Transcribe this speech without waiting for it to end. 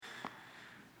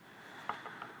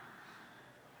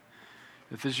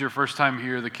If this is your first time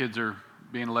here, the kids are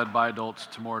being led by adults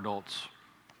to more adults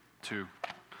to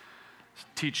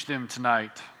teach them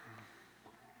tonight.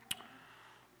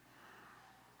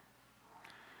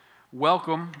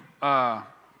 Welcome to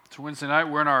Wednesday night.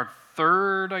 We're in our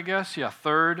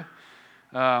third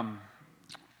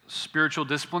spiritual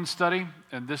discipline study,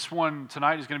 and this one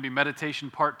tonight is going to be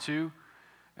meditation part 2.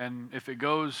 And if it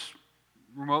goes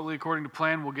remotely according to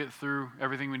plan, we'll get through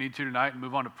everything we need to tonight and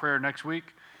move on to prayer next week.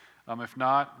 If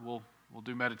not, we'll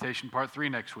do meditation part 3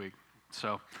 next week.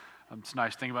 So it's a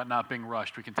nice thing about not being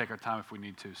rushed. We can take our time if we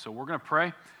need to. So we're going to pray,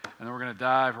 and then we're going to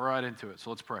dive right into it.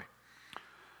 So let's pray.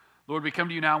 Lord, we come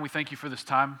to you now, and we thank you for this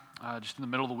time, just in the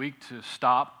middle of the week, to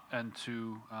stop and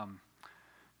to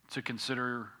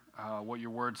consider what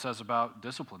your word says about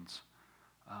disciplines.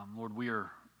 Lord,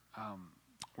 we're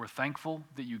thankful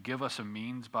that you give us a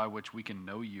means by which we can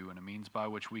know you, and a means by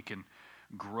which we can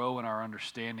grow in our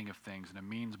understanding of things, and a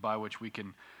means by which we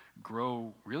can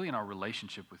grow really in our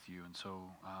relationship with you. And so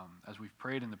as we've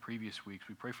prayed in the previous weeks,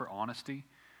 we pray for honesty.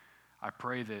 I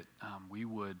pray that we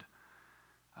would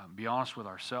be honest with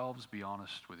ourselves, be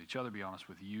honest with each other, be honest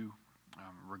with you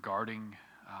regarding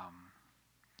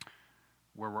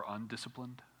where we're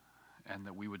undisciplined, and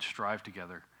that we would strive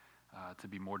together to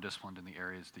be more disciplined in the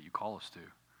areas that you call us to.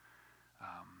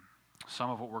 Some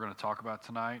of what we're going to talk about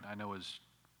tonight I know is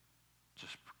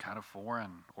just kind of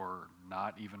foreign or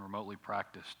not even remotely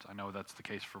practiced. I know that's the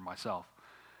case for myself.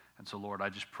 And so, Lord, I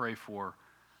just pray for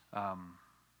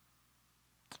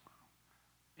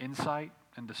insight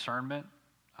and discernment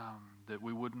that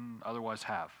we wouldn't otherwise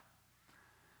have.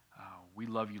 We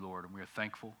love you, Lord, and we are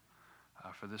thankful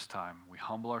for this time. We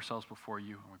humble ourselves before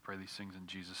you, and we pray these things in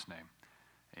Jesus' name.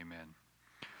 Amen.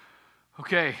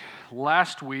 Okay,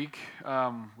 last week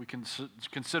we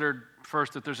considered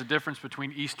first that there's a difference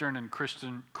between Eastern and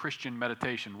Christian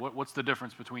meditation. What's the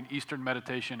difference between Eastern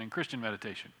meditation and Christian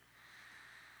meditation?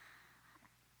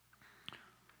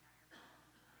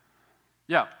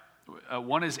 Yeah,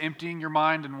 one is emptying your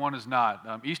mind and one is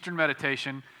not. Eastern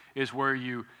meditation is where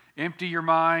you empty your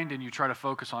mind and you try to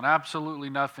focus on absolutely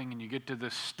nothing, and you get to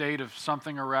this state of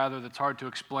something or rather that's hard to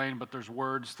explain, but there's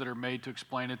words that are made to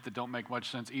explain it that don't make much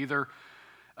sense either.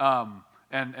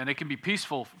 And it can be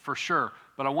peaceful for sure,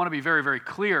 but I want to be very, very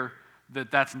clear that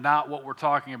that's not what we're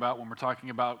talking about when we're talking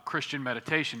about Christian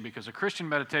meditation, because a Christian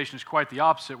meditation is quite the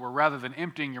opposite, where rather than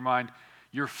emptying your mind,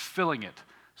 you're filling it.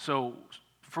 So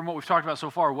from what we've talked about so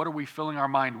far, what are we filling our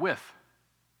mind with?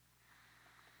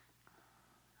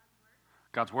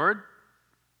 God's Word?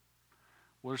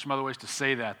 What are some other ways to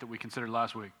say that we considered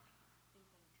last week?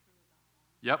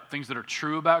 Yep, things that are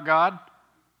true about God.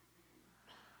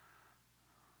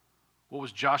 What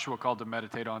was Joshua called to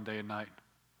meditate on day and night?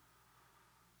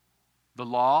 The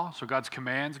law, so God's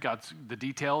commands, the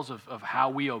details of how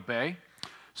we obey.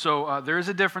 So there is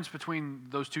a difference between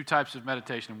those two types of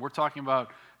meditation. We're talking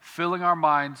about filling our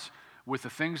minds with the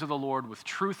things of the Lord, with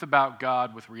truth about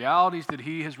God, with realities that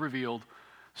He has revealed,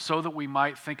 so that we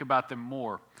might think about them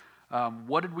more.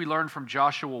 What did we learn from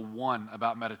Joshua 1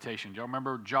 about meditation? Do y'all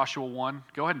remember Joshua 1?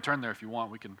 Go ahead and turn there if you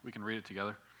want. We can read it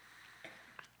together.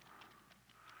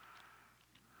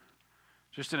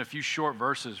 Just in a few short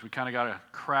verses, we kind of got a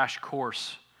crash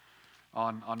course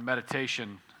on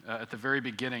meditation at the very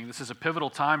beginning. This is a pivotal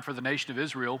time for the nation of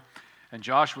Israel, and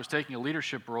Joshua was taking a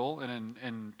leadership role. And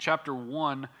in chapter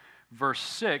 1, verse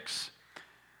 6,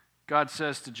 God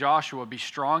says to Joshua, "Be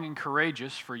strong and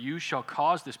courageous, for you shall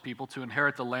cause this people to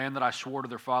inherit the land that I swore to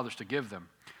their fathers to give them.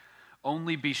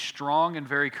 Only be strong and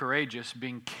very courageous,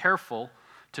 being careful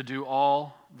to do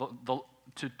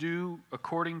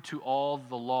according to all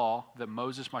the law that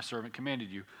Moses my servant commanded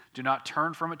you. Do not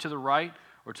turn from it to the right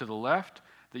or to the left,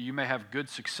 that you may have good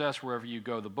success wherever you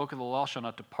go. The book of the law shall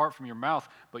not depart from your mouth,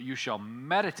 but you shall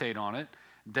meditate on it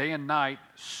day and night,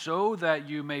 so that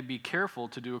you may be careful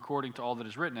to do according to all that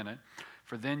is written in it.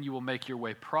 For then you will make your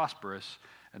way prosperous,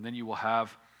 and then you will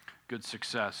have good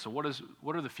success." So what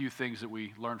are the few things that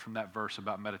we learned from that verse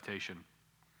about meditation?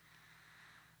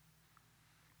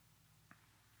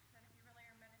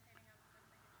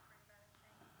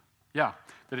 Yeah,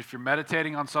 that if you're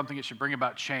meditating on something, it should bring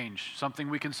about change. Something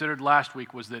we considered last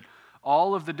week was that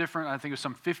all of the different, I think it was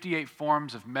some 58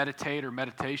 forms of meditate or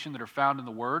meditation that are found in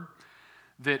the Word,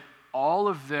 that all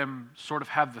of them sort of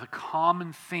have the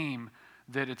common theme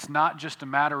that it's not just a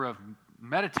matter of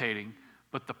meditating,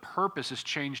 but the purpose is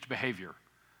changed behavior.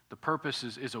 The purpose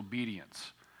is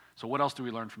obedience. So what else do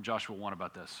we learn from Joshua 1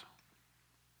 about this?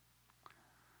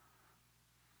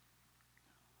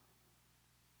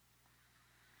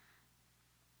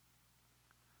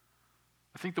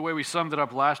 I think the way we summed it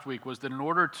up last week was that in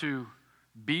order to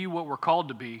be what we're called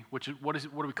to be, what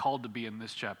are we called to be in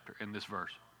this chapter, in this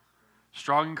verse?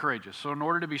 Strong and courageous. So in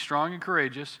order to be strong and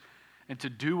courageous and to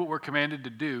do what we're commanded to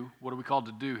do, what are we called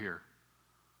to do here?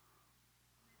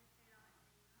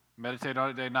 Meditate on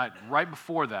it day and night. Right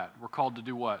before that, we're called to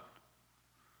do what?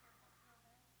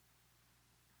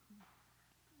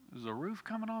 Is the roof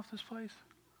coming off this place?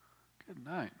 Good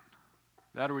night.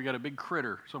 That or we got a big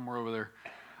critter somewhere over there.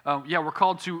 We're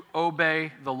called to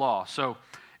obey the law. So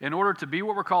in order to be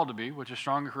what we're called to be, which is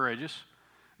strong and courageous,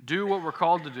 do what we're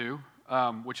called to do,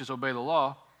 which is obey the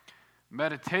law,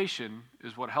 meditation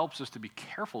is what helps us to be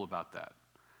careful about that.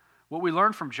 What we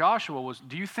learned from Joshua was,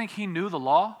 do you think he knew the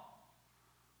law?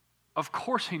 Of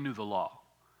course he knew the law.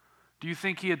 Do you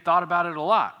think he had thought about it a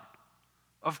lot?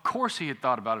 Of course he had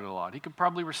thought about it a lot. He could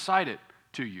probably recite it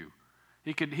to you.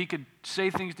 He could say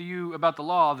things to you about the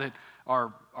law that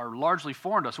are largely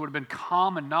foreign to us. It would have been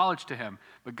common knowledge to him.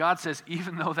 But God says,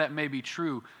 even though that may be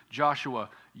true, Joshua,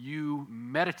 you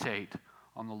meditate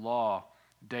on the law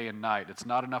day and night. It's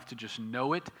not enough to just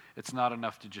know it. It's not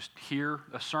enough to just hear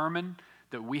a sermon.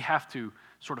 That we have to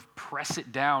sort of press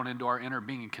it down into our inner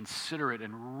being and consider it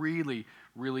and really,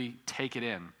 really take it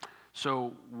in.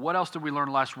 So what else did we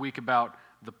learn last week about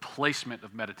the placement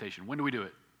of meditation? When do we do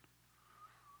it?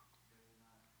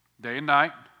 Day and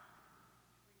night.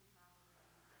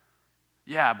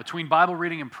 Yeah, between Bible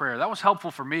reading and prayer. That was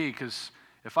helpful for me because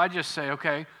if I just say,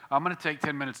 okay, I'm going to take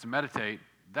 10 minutes to meditate,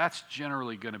 that's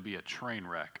generally going to be a train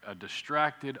wreck, a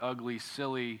distracted, ugly,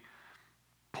 silly,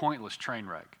 pointless train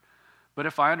wreck. But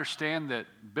if I understand that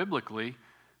biblically,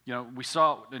 we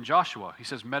saw in Joshua, he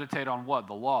says meditate on what?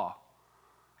 The law.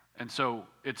 And so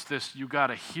it's this, you got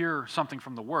to hear something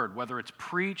from the Word, whether it's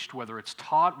preached, whether it's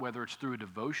taught, whether it's through a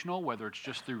devotional, whether it's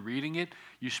just through reading it,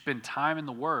 you spend time in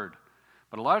the Word.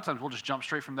 But a lot of times we'll just jump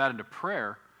straight from that into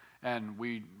prayer. And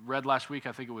we read last week,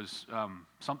 I think it was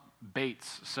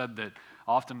Bates said that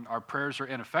often our prayers are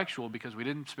ineffectual because we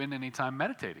didn't spend any time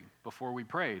meditating before we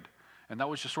prayed. And that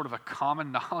was just sort of a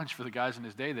common knowledge for the guys in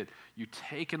his day that you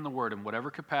take in the Word in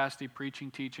whatever capacity, preaching,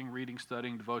 teaching, reading,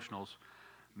 studying, devotionals,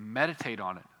 meditate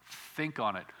on it, think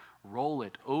on it, roll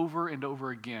it over and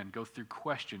over again, go through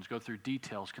questions, go through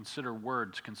details, consider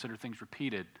words, consider things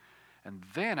repeated. And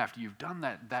then after you've done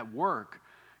that work,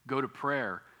 go to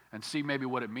prayer and see maybe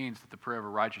what it means that the prayer of a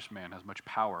righteous man has much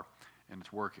power and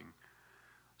it's working.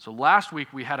 So last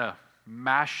week we had a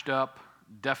mashed up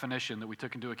definition that we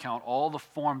took into account all the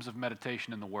forms of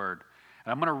meditation in the Word.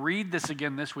 And I'm going to read this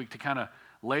again this week to kind of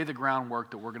lay the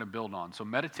groundwork that we're going to build on. So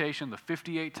meditation, the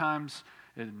 58 times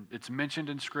it's mentioned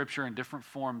in Scripture in different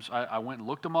forms. I went and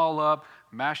looked them all up,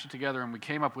 mashed it together, and we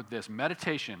came up with this.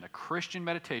 Meditation, a Christian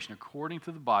meditation, according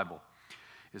to the Bible,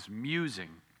 is musing,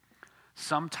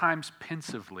 sometimes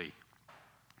pensively,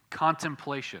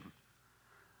 contemplation,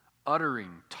 uttering,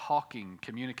 talking,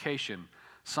 communication,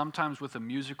 sometimes with a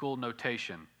musical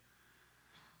notation,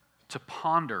 to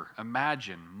ponder,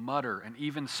 imagine, mutter, and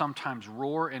even sometimes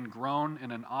roar and groan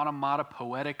in an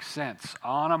onomatopoetic sense.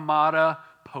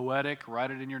 Onomatopoetic,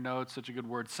 write it in your notes, such a good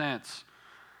word, sense.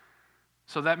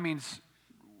 So that means,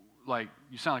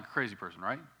 you sound like a crazy person,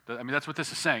 right? I mean, that's what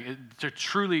this is saying. To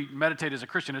truly meditate as a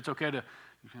Christian, it's okay to,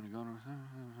 you're kind of going,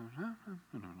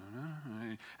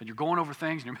 and you're going over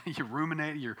things, and you're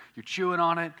ruminating, you're chewing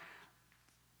on it.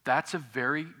 That's a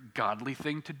very godly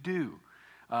thing to do.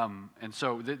 And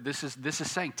so this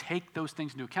is saying take those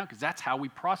things into account because that's how we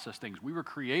process things. We were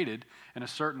created in a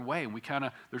certain way,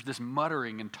 and there's this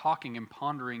muttering and talking and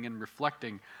pondering and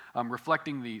reflecting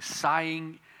the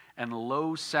sighing and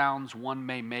low sounds one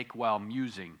may make while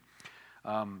musing.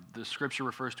 The Scripture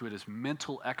refers to it as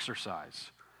mental exercise,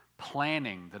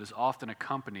 planning that is often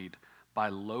accompanied by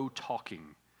low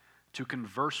talking, to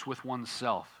converse with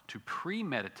oneself, to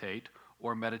premeditate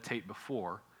or meditate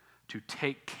before, to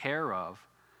take care of,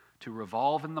 to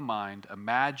revolve in the mind,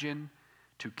 imagine,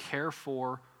 to care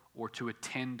for, or to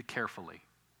attend carefully.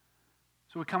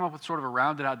 So we come up with sort of a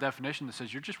rounded out definition that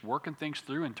says you're just working things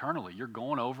through internally. You're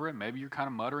going over it. Maybe you're kind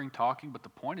of muttering, talking, but the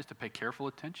point is to pay careful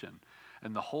attention.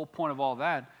 And the whole point of all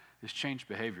that is change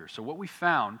behavior. So what we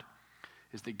found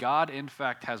is that God, in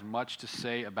fact, has much to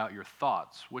say about your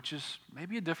thoughts, which is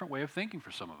maybe a different way of thinking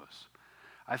for some of us.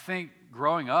 I think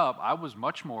growing up, I was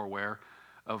much more aware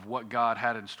of what God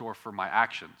had in store for my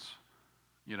actions.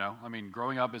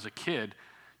 Growing up as a kid,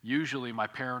 usually my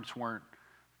parents weren't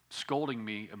scolding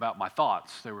me about my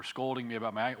thoughts. They were scolding me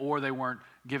about or they weren't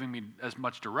giving me as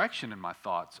much direction in my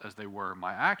thoughts as they were in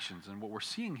my actions. And what we're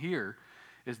seeing here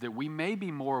is that we may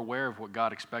be more aware of what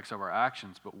God expects of our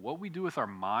actions, but what we do with our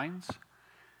minds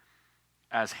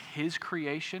as His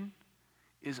creation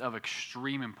is of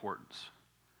extreme importance.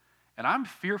 And I'm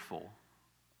fearful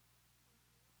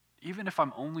even if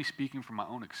I'm only speaking from my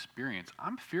own experience,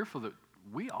 I'm fearful that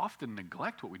we often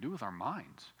neglect what we do with our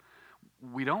minds.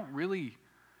 We don't really,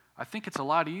 I think it's a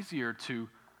lot easier to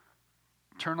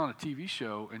turn on a TV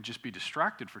show and just be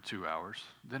distracted for 2 hours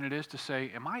than it is to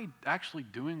say, am I actually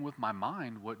doing with my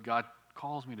mind what God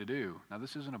calls me to do? Now,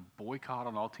 this isn't a boycott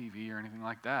on all TV or anything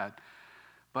like that,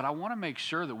 but I want to make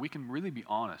sure that we can really be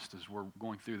honest as we're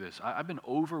going through this. I've been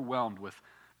overwhelmed with,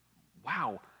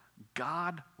 wow,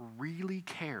 God really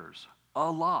cares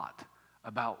a lot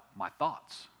about my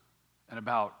thoughts and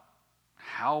about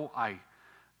how I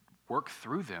work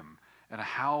through them and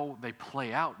how they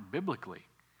play out biblically.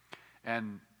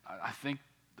 And I think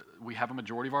we have a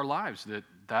majority of our lives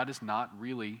that is not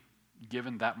really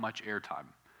given that much airtime.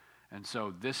 And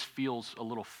so this feels a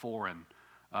little foreign,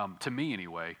 to me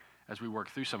anyway, as we work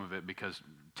through some of it, because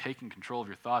taking control of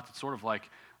your thoughts, it's sort of like,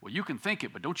 well, you can think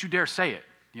it, but don't you dare say it.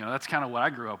 You know, that's kind of what I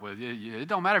grew up with. It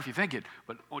don't matter if you think it,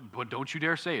 but don't you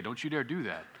dare say it. Don't you dare do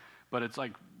that. But it's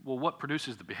like, well, what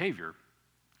produces the behavior?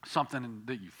 Something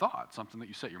that you thought, something that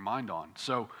you set your mind on.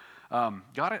 So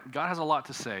God has a lot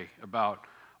to say about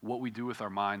what we do with our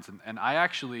minds. And I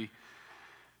actually,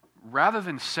 rather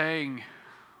than saying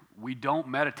we don't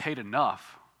meditate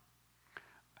enough,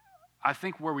 I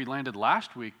think where we landed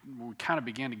last week, we kind of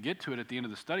began to get to it at the end of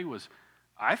the study, was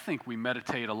I think we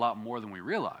meditate a lot more than we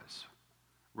realize.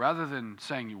 Rather than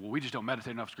saying, well, we just don't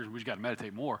meditate enough, we just got to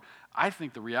meditate more, I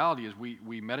think the reality is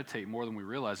we meditate more than we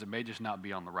realize. It may just not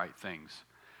be on the right things.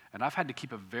 And I've had to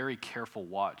keep a very careful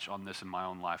watch on this in my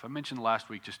own life. I mentioned last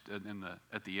week, just at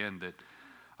the end, that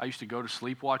I used to go to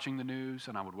sleep watching the news,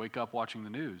 and I would wake up watching the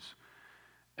news.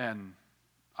 And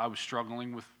I was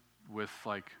struggling with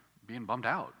like being bummed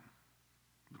out,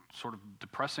 sort of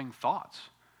depressing thoughts.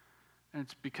 And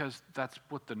it's because that's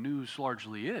what the news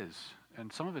largely is.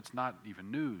 And some of it's not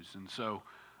even news. And so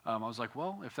I was like,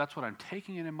 well, if that's what I'm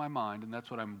taking in my mind, and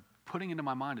that's what I'm putting into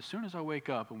my mind as soon as I wake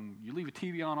up, and you leave a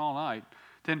TV on all night,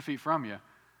 10 feet from you,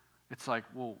 it's like,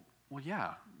 well,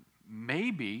 yeah,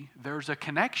 maybe there's a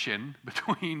connection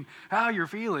between how you're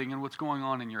feeling and what's going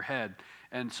on in your head.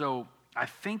 And so I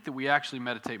think that we actually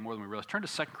meditate more than we realize. Turn to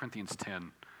 2 Corinthians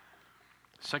 10.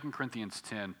 2 Corinthians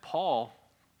 10. Paul,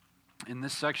 in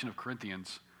this section of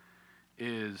Corinthians,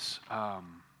 is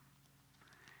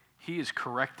he is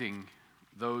correcting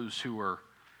those who are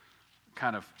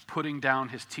kind of putting down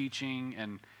his teaching,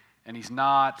 and he's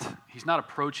not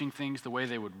approaching things the way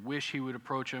they would wish he would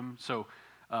approach them. So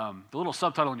the little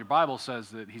subtitle in your Bible says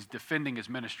that he's defending his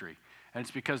ministry, and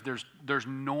it's because there's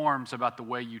norms about the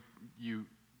way you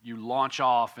launch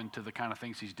off into the kind of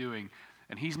things he's doing,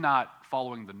 and he's not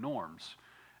following the norms.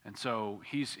 And so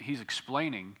he's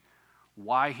explaining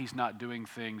why he's not doing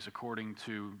things according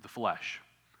to the flesh,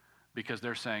 because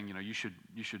they're saying, you know, you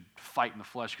should fight in the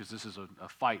flesh because this is a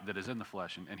fight that is in the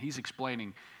flesh. And he's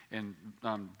explaining in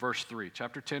verse 3,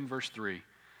 chapter 10, verse 3,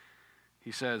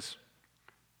 he says,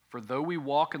 "For though we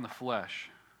walk in the flesh,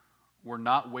 we're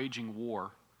not waging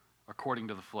war according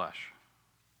to the flesh."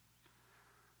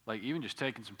 Like, even just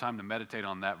taking some time to meditate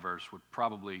on that verse would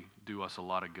probably do us a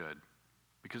lot of good,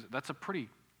 because that's a pretty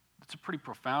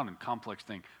profound and complex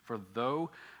thing. For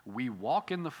though we walk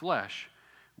in the flesh,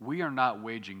 we are not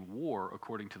waging war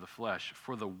according to the flesh.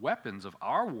 For the weapons of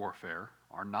our warfare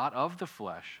are not of the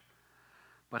flesh,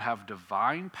 but have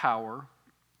divine power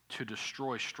to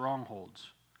destroy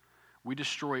strongholds. We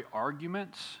destroy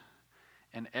arguments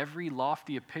and every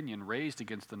lofty opinion raised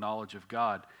against the knowledge of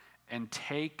God, and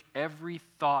take every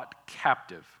thought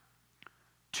captive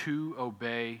to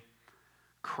obey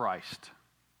Christ.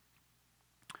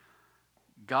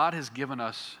 God has given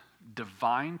us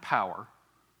divine power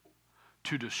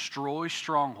to destroy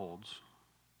strongholds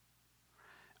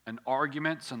and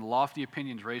arguments and lofty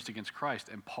opinions raised against Christ.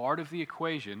 And part of the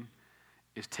equation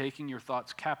is taking your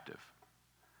thoughts captive.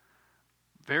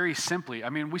 Very simply, I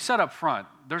mean, we said up front,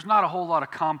 there's not a whole lot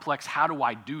of complex, how do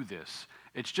I do this?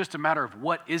 It's just a matter of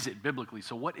what is it biblically.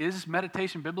 So what is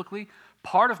meditation biblically?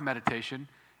 Part of meditation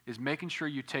is making sure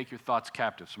you take your thoughts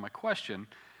captive. So my question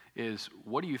is,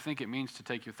 what do you think it means to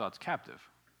take your thoughts captive?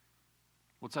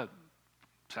 What's that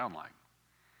sound like?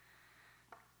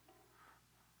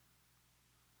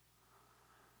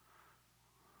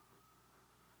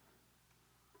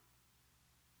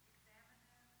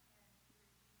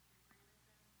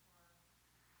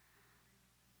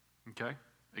 Okay.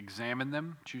 Examine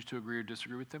them, choose to agree or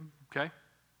disagree with them. Okay.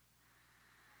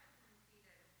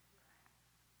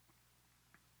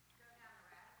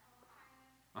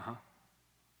 Uh-huh.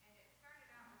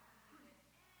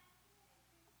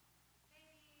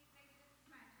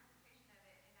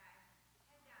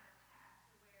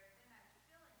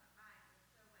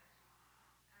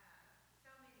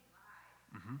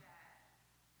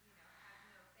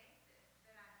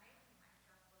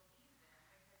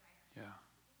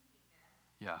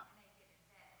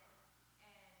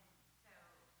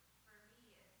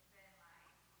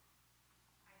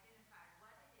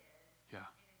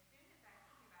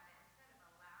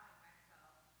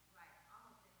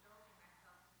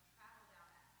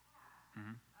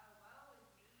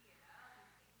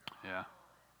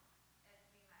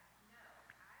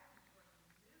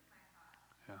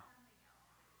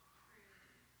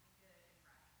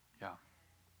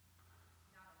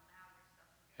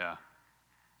 Yeah.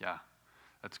 Yeah.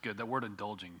 That's good. That word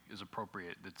indulging is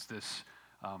appropriate. It's this,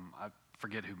 I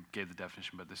forget who gave the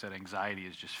definition, but they said anxiety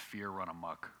is just fear run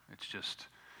amok. It's just,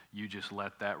 you just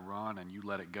let that run and you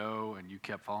let it go and you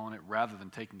kept following it rather than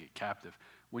taking it captive.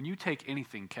 When you take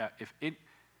anything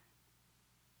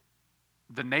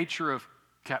the nature of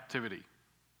captivity,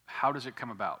 how does it come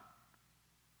about?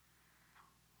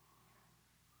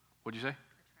 What'd you say?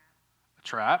 A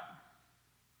trap.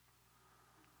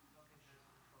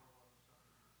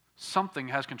 Something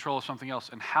has control of something else.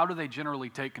 And how do they generally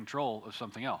take control of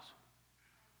something else?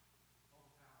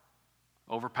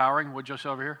 Overpowering. What'd you say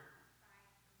over here?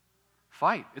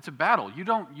 Fight. It's a battle. You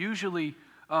don't usually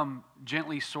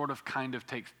gently sort of kind of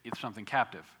take something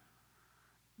captive.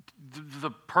 The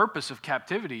purpose of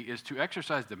captivity is to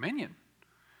exercise dominion,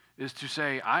 is to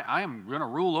say, I am going to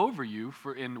rule over you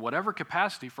in whatever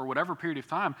capacity for whatever period of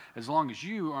time as long as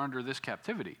you are under this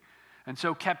captivity. And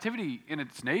so captivity in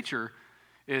its nature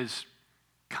is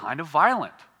kind of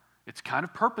violent. It's kind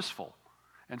of purposeful.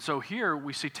 And so here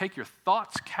we see take your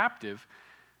thoughts captive.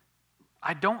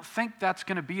 I don't think that's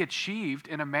going to be achieved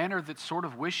in a manner that's sort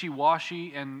of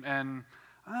wishy-washy and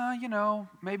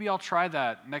maybe I'll try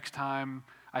that next time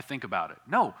I think about it.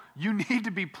 No, you need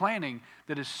to be planning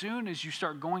that as soon as you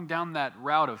start going down that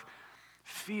route of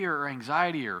fear or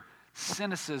anxiety or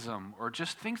cynicism or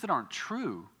just things that aren't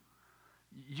true,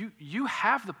 you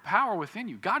have the power within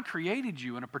you. God created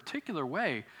you in a particular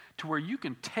way to where you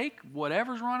can take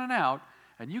whatever's running out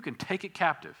and you can take it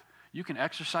captive. You can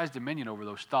exercise dominion over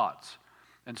those thoughts.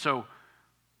 And so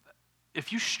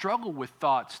if you struggle with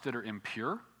thoughts that are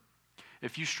impure,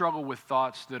 if you struggle with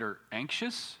thoughts that are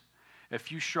anxious,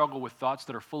 if you struggle with thoughts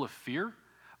that are full of fear,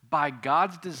 by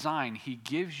God's design, He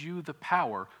gives you the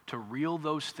power to reel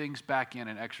those things back in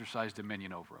and exercise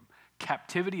dominion over them.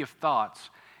 Captivity of thoughts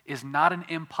is not an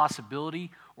impossibility,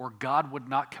 or God would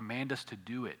not command us to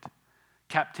do it.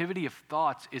 Captivity of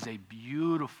thoughts is a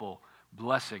beautiful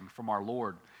blessing from our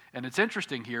Lord. And it's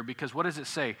interesting here because what does it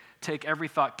say? Take every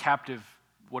thought captive.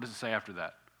 What does it say after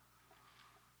that?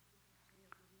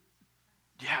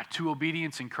 Yeah, to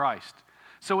obedience in Christ.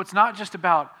 So it's not just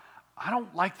about, I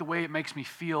don't like the way it makes me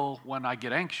feel when I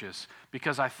get anxious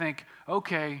because I think,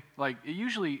 okay, like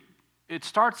it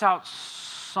starts out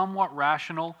somewhat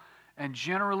rational and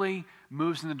generally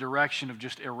moves in the direction of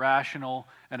just irrational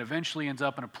and eventually ends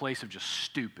up in a place of just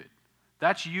stupid.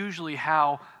 That's usually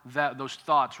how those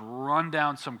thoughts run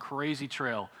down some crazy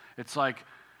trail. It's like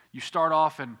you start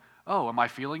off and, oh, am I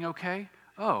feeling okay?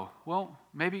 Oh, well,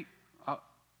 maybe...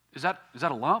 Is that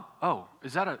a lump? Oh,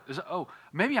 oh,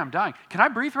 maybe I'm dying. Can I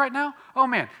breathe right now? Oh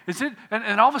man, is it?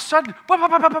 And all of a sudden,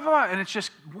 and it's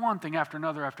just one thing after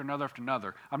another, after another, after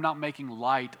another. I'm not making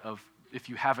light of if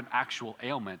you have an actual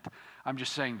ailment. I'm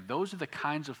just saying those are the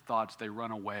kinds of thoughts, they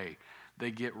run away.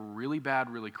 They get really bad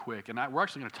really quick. And we're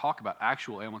actually going to talk about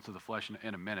actual ailments of the flesh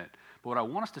in a minute. But what I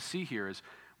want us to see here is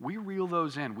we reel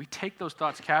those in. We take those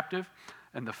thoughts captive,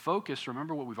 and the focus,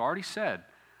 remember what we've already said,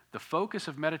 the focus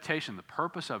of meditation, the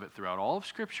purpose of it throughout all of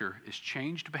Scripture is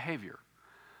changed behavior.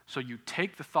 So you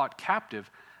take the thought captive,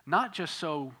 not just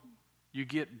so you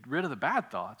get rid of the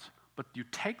bad thoughts, but you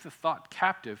take the thought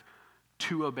captive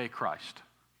to obey Christ.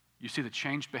 You see the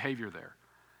changed behavior there.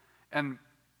 And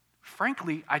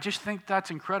frankly, I just think that's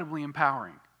incredibly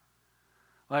empowering.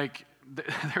 Like,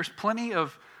 there's plenty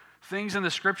of things in the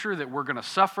Scripture that we're going to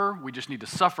suffer. We just need to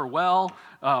suffer well.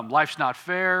 Life's not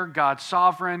fair. God's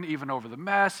sovereign, even over the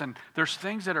mess. And there's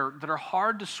things that are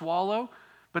hard to swallow,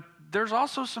 but there's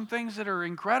also some things that are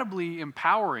incredibly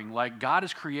empowering, like God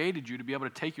has created you to be able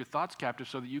to take your thoughts captive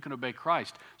so that you can obey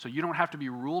Christ. So you don't have to be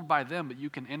ruled by them, but you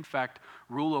can, in fact,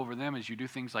 rule over them as you do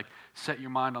things like set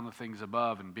your mind on the things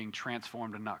above and being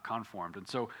transformed and not conformed. And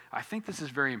so I think this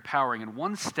is very empowering. And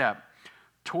one step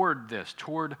toward this,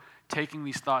 toward taking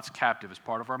these thoughts captive as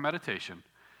part of our meditation,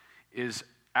 is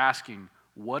asking,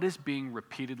 what is being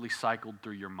repeatedly cycled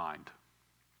through your mind?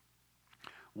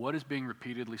 What is being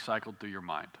repeatedly cycled through your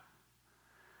mind?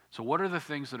 So what are the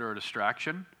things that are a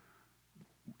distraction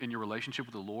in your relationship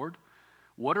with the Lord?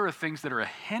 What are the things that are a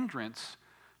hindrance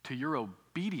to your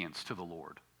obedience to the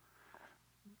Lord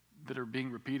that are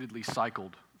being repeatedly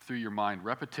cycled through your mind?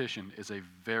 Repetition is a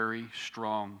very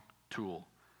strong tool.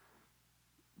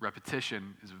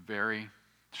 Repetition is a very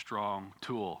strong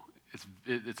tool.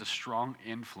 It's a strong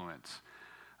influence.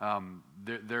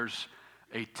 There's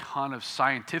a ton of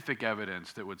scientific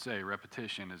evidence that would say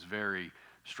repetition is a very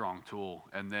strong tool.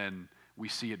 And then we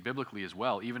see it biblically as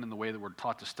well, even in the way that we're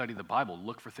taught to study the Bible.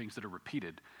 Look for things that are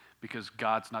repeated, because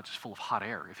God's not just full of hot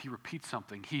air. If He repeats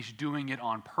something, He's doing it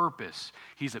on purpose.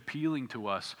 He's appealing to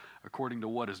us according to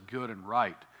what is good and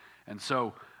right. And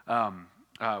so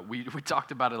we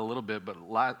talked about it a little bit, but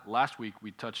last week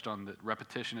we touched on that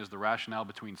repetition is the rationale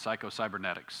between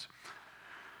psychocybernetics,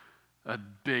 a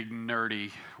big nerdy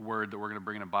word that we're going to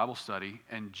bring in a Bible study.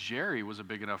 And Jerry was a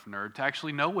big enough nerd to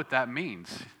actually know what that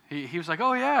means. He was like,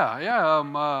 oh yeah,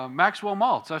 Maxwell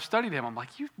Maltz. I've studied him. I'm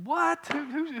like, you what?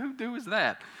 Who is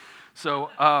that? So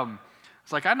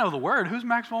it's like, I know the word. Who's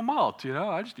Maxwell Maltz?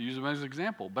 I just use him as an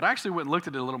example. But I actually went and looked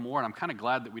at it a little more, and I'm kind of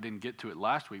glad that we didn't get to it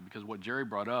last week, because what Jerry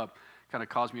brought up kind of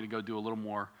caused me to go do a little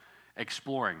more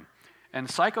exploring. And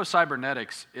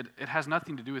psychocybernetics, it has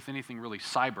nothing to do with anything really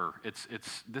cyber.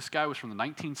 This guy was from the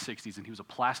 1960s, and he was a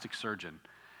plastic surgeon.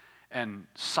 And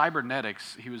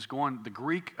cybernetics, the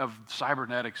Greek of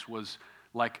cybernetics was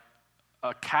like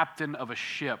a captain of a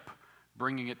ship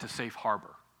bringing it to safe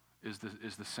harbor, is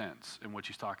the sense in which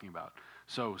he's talking about.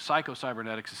 So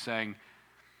psychocybernetics is saying,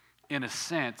 in a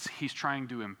sense, he's trying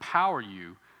to empower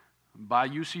you by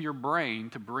use of your brain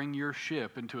to bring your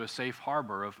ship into a safe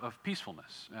harbor of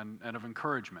peacefulness and of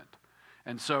encouragement.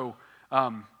 And so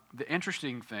the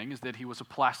interesting thing is that he was a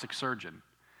plastic surgeon.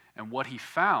 And what he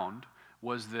found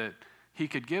was that he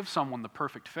could give someone the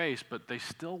perfect face, but they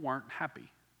still weren't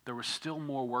happy. There was still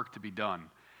more work to be done.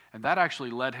 And that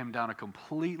actually led him down a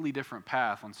completely different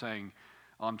path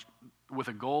with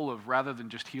a goal of, rather than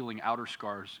just healing outer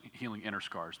scars, healing inner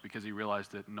scars, because he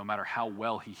realized that no matter how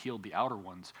well he healed the outer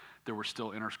ones, there were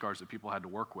still inner scars that people had to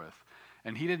work with.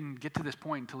 And he didn't get to this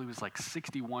point until he was like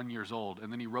 61 years old, and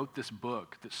then he wrote this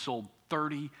book that sold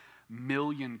 30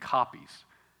 million copies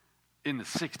in the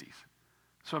 60s.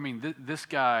 So I mean, this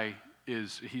guy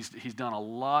he's done a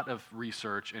lot of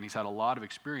research, and he's had a lot of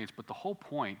experience, but the whole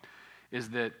point is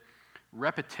that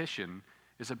repetition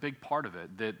is a big part of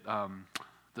it, that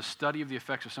the study of the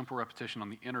effects of simple repetition on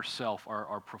the inner self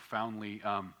are profoundly,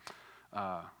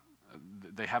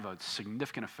 they have a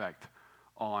significant effect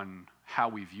on how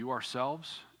we view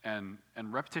ourselves. And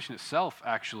repetition itself,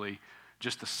 actually,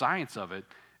 just the science of it,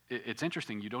 it's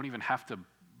interesting. You don't even have to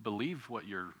believe what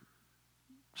you're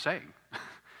saying.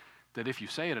 That if you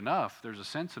say it enough, there's a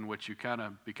sense in which you kind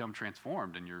of become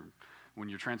transformed. And when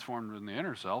you're transformed in the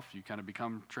inner self, you kind of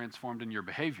become transformed in your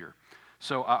behavior.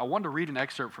 So I wanted to read an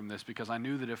excerpt from this, because I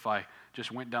knew that if I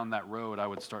just went down that road, I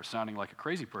would start sounding like a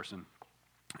crazy person.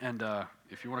 And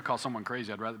if you want to call someone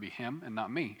crazy, I'd rather be him and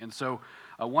not me. And so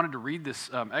I wanted to read this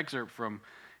excerpt from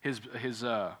his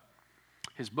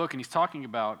book, and he's talking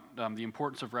about the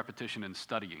importance of repetition in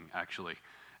studying, actually,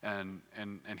 and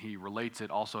he relates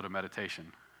it also to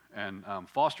meditation. And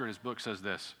Foster in his book says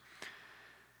this.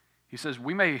 He says,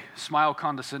 we may smile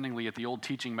condescendingly at the old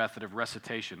teaching method of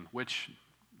recitation, which,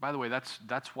 by the way, that's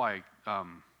why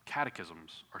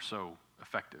catechisms are so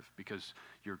effective, because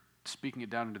you're speaking it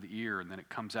down into the ear and then it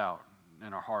comes out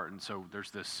in our heart. And so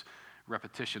there's this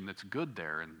repetition that's good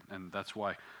there, and that's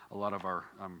why a lot of our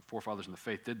forefathers in the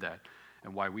faith did that,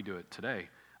 and why we do it today.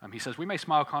 He says, we may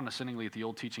smile condescendingly at the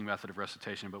old teaching method of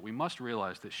recitation, but we must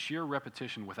realize that sheer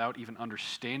repetition without even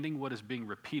understanding what is being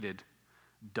repeated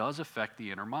does affect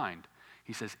the inner mind.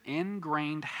 He says,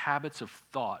 ingrained habits of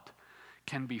thought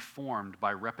can be formed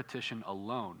by repetition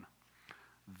alone,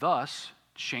 thus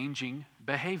changing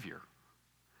behavior.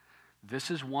 This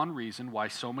is one reason why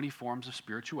so many forms of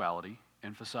spirituality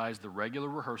emphasize the regular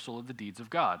rehearsal of the deeds of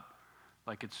God.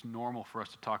 Like it's normal for us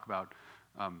to talk about,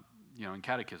 in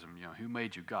catechism, who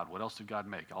made you? God. What else did God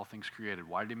make? All things created.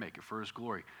 Why did he make it? For his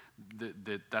glory.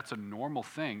 That's a normal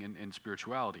thing in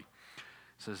spirituality.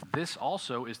 It says, this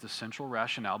also is the central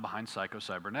rationale behind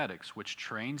psychocybernetics, which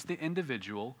trains the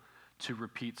individual to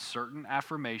repeat certain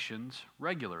affirmations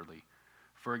regularly.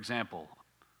 For example,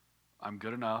 I'm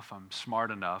good enough, I'm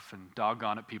smart enough, and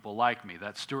doggone it, people like me.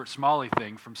 That Stuart Smalley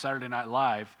thing from Saturday Night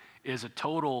Live is a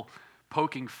total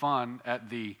poking fun at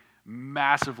the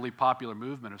massively popular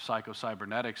movement of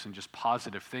psychocybernetics and just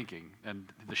positive thinking.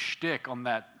 And the shtick on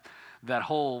that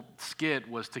whole skit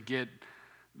was to get,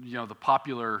 the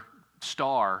popular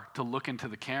star to look into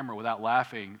the camera without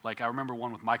laughing. Like I remember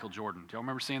one with Michael Jordan. Do y'all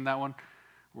remember seeing that one?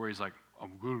 Where he's like,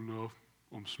 I'm good enough,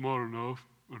 I'm smart enough,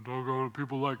 and doggone it,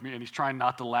 people like me. And he's trying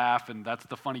not to laugh, and that's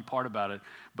the funny part about it.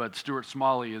 But Stuart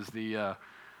Smalley is he's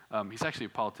actually a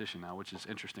politician now, which is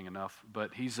interesting enough.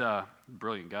 But he's a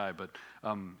brilliant guy, but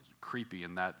creepy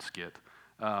in that skit.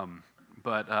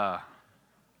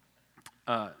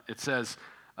 It says,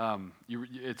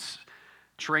 it's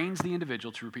trains the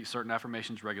individual to repeat certain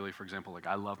affirmations regularly. For example, like,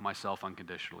 I love myself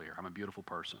unconditionally, or I'm a beautiful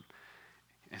person.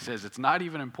 It says it's not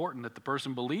even important that the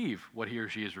person believe what he or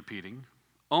she is repeating,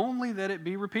 only that it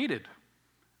be repeated.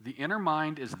 The inner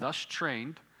mind is thus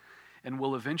trained and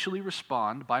will eventually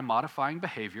respond by modifying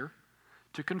behavior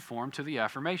to conform to the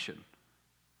affirmation.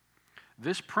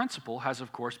 This principle has,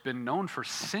 of course, been known for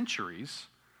centuries,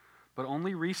 but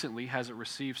only recently has it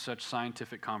received such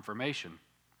scientific confirmation.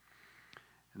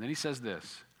 And then he says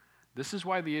this: this is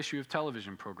why the issue of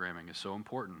television programming is so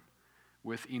important.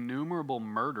 With innumerable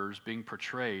murders being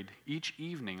portrayed each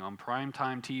evening on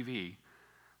primetime TV,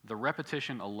 the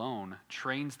repetition alone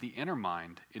trains the inner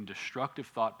mind in destructive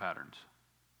thought patterns.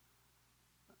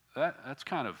 That's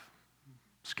kind of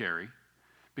scary,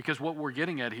 because what we're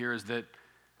getting at here is that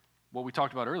what we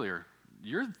talked about earlier,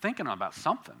 you're thinking about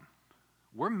something.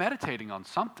 We're meditating on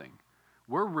something.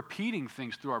 We're repeating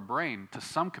things through our brain to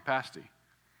some capacity.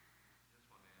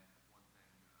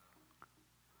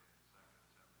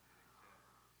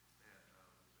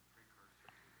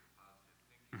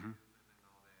 Mm-hmm.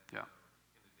 Yeah.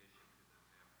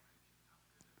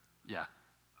 Yeah.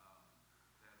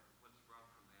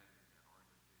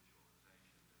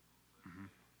 Mm-hmm.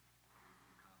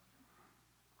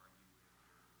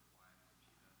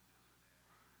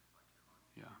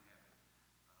 Yeah.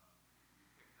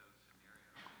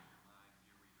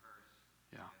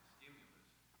 Yeah.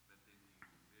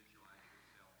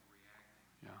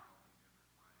 Yeah.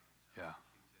 Yeah.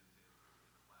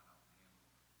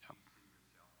 Yep.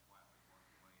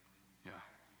 Yeah.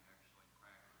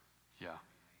 Yeah.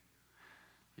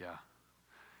 Yeah.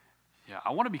 Yeah.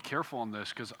 I want to be careful on this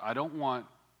because I don't want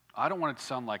it to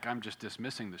sound like I'm just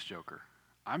dismissing this joker.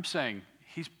 I'm saying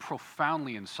he's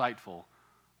profoundly insightful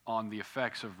on the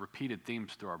effects of repeated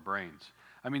themes through our brains.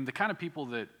 I mean, the kind of people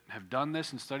that have done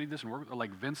this and studied this and worked,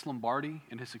 like Vince Lombardi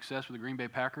in his success with the Green Bay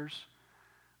Packers.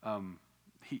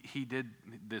 He did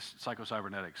this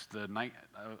psychocybernetics. The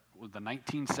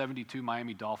 1972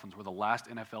 Miami Dolphins were the last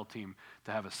NFL team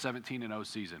to have a 17-0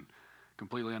 season,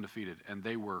 completely undefeated, and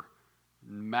they were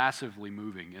massively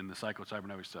moving in the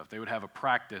psychocybernetic stuff. They would have a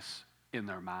practice in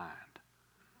their mind.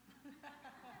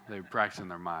 They would practice in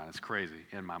their mind. It's crazy,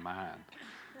 in my mind.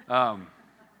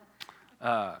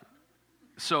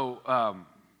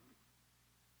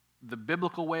 The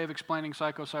biblical way of explaining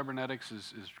psychocybernetics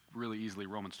is really easily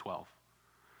Romans 12.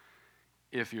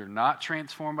 If you're not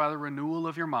transformed by the renewal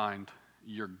of your mind,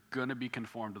 you're going to be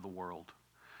conformed to the world.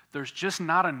 There's just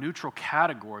not a neutral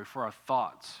category for our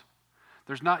thoughts.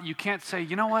 You can't say,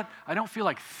 you know what, I don't feel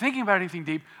like thinking about anything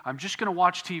deep, I'm just going to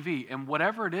watch TV. And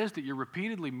whatever it is that you're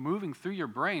repeatedly moving through your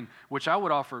brain, which I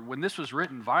would offer, when this was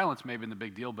written, violence may have been the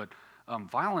big deal, but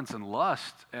violence and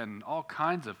lust and all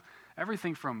kinds of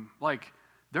everything from, like,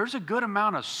 there's a good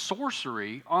amount of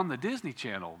sorcery on the Disney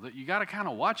Channel that you got to kind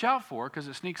of watch out for because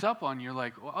it sneaks up on you. You're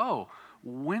like, oh,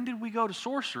 when did we go to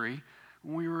sorcery?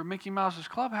 When we were Mickey Mouse's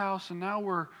Clubhouse, and now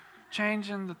we're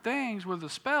changing the things with a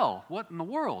spell. What in the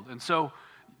world? And so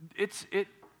it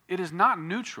is not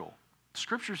neutral.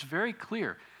 Scripture is very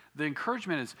clear. The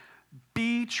encouragement is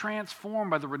be transformed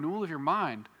by the renewal of your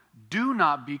mind. Do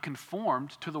not be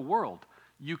conformed to the world.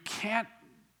 You can't,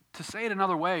 to say it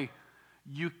another way,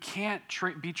 you can't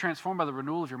be transformed by the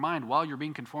renewal of your mind while you're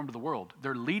being conformed to the world.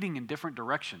 They're leading in different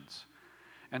directions.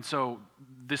 And so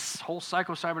this whole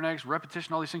psychocybernetics,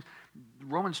 repetition, all these things,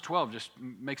 Romans 12 just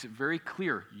makes it very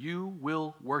clear. You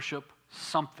will worship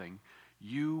something.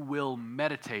 You will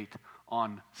meditate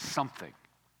on something.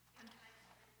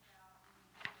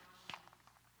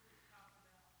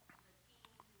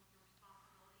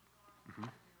 Mm-hmm.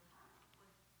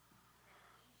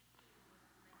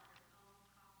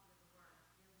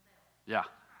 Yeah.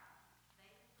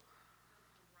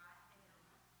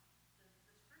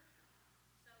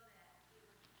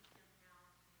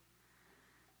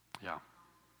 Yeah.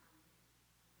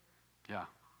 Yeah.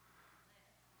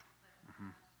 Mm-hmm.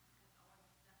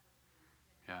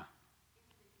 Yeah.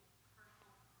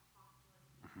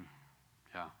 Mm-hmm.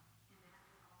 Yeah.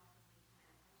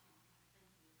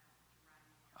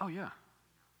 Oh yeah.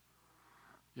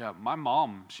 Yeah. My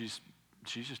mom, she's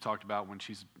just talked about when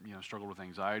she's struggled with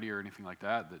anxiety or anything like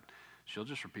that she'll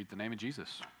just repeat the name of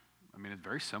Jesus. I mean, it's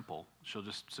very simple. She'll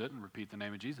just sit and repeat the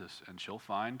name of Jesus, and she'll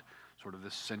find sort of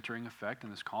this centering effect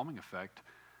and this calming effect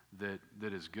that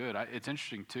is good. It's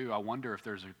interesting too. I wonder if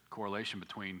there's a correlation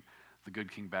between the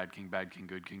good king, bad king,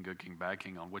 good king, bad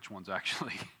king, on which one's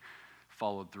actually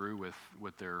followed through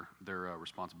with their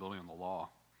responsibility on the law.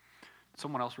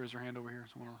 Someone else raise their hand over here.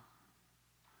 Someone else?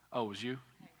 Oh, it was you,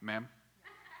 ma'am.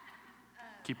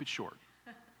 Keep it short.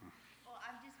 Well,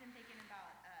 I've just been thinking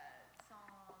about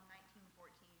Psalm 19:14.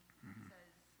 Mm-hmm. It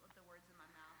says, "Let the words of my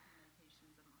mouth and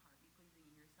meditations of my heart be pleasing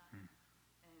in your sight." Mm-hmm.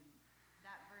 And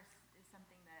that verse is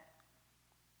something that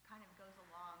kind of goes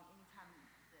along anytime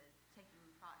the taking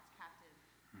thoughts captive,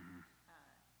 Mm-hmm.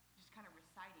 just kind of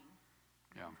reciting,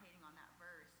 Yeah. meditating on that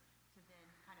verse to then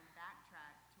kind of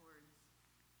backtrack towards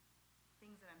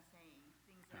things that I'm saying,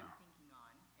 things that I'm thinking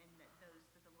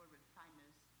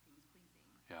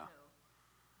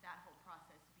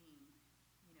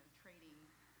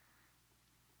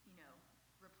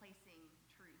facing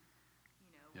truth,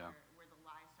 Yeah. where the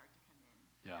lies start to come in.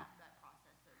 Yeah. That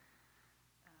process of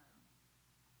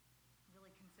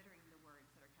really considering the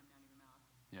words that are coming out of your mouth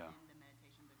Yeah. and the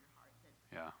meditations of your heart, that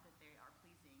Yeah. they are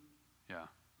pleasing, Yeah.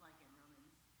 like in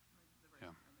Romans, like the verse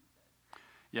Yeah. in Romans says.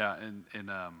 Yeah, and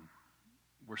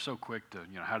we're so quick to,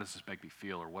 how does this make me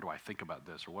feel, or what do I think about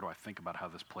this, or what do I think about how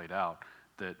this played out,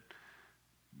 that,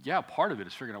 yeah, part of it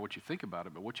is figuring out what you think about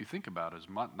it, but what you think about is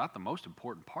not the most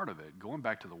important part of it. Going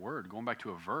back to the Word, going back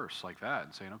to a verse like that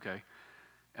and saying, okay,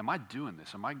 am I doing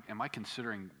this? Am I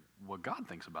considering what God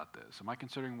thinks about this? Am I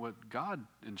considering what God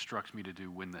instructs me to do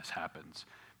when this happens?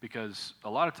 Because a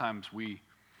lot of times we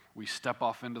step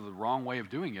off into the wrong way of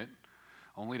doing it,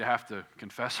 only to have to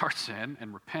confess our sin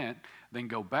and repent, then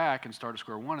go back and start at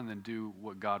square one and then do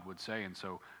what God would say. And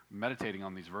so meditating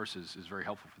on these verses is very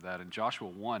helpful for that. In Joshua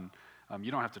 1,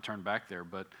 you don't have to turn back there,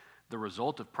 but the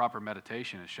result of proper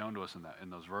meditation is shown to us in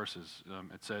those verses.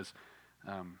 It says,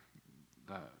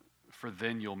 for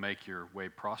then you'll make your way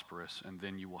prosperous, and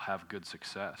then you will have good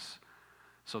success.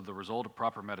 So the result of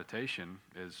proper meditation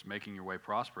is making your way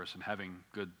prosperous and having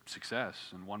good success.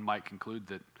 And one might conclude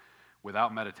that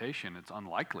without meditation, it's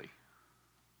unlikely.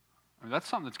 I mean, that's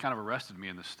something that's kind of arrested me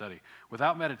in this study.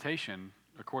 Without meditation,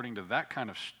 according to that kind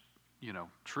of,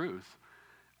 truth,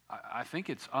 I think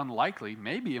it's unlikely,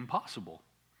 maybe impossible,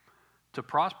 to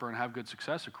prosper and have good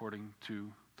success according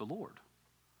to the Lord.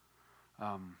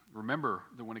 Remember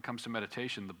that when it comes to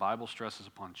meditation, the Bible stresses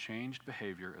upon changed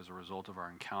behavior as a result of our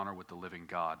encounter with the living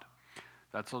God.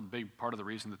 That's a big part of the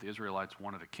reason that the Israelites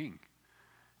wanted a king,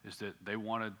 is that they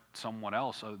wanted someone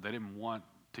else. They didn't want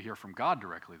to hear from God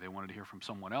directly. They wanted to hear from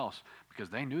someone else because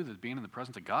they knew that being in the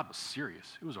presence of God was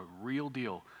serious. It was a real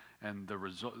deal. And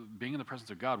being in the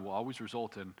presence of God will always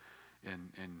result in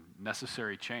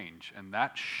necessary change. And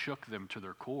that shook them to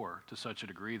their core to such a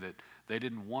degree that they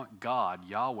didn't want God,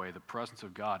 Yahweh, the presence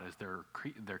of God, as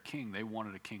their king. They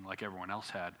wanted a king like everyone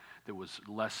else had that was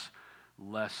less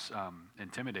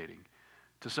intimidating.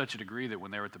 To such a degree that when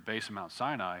they were at the base of Mount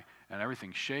Sinai and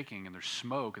everything's shaking and there's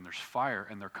smoke and there's fire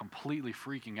and they're completely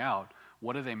freaking out,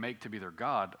 what do they make to be their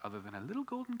God other than a little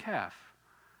golden calf?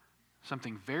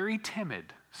 Something very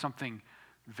timid, something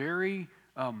very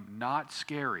not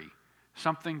scary,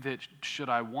 something that should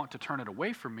I want to turn it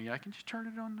away from me, I can just turn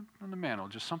it on the mantle,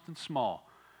 just something small.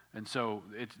 And so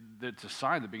it's a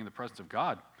sign that being in the presence of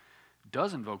God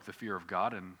does invoke the fear of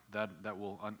God, and that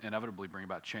will inevitably bring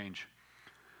about change.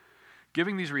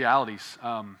 Given these realities,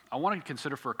 I want to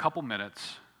consider for a couple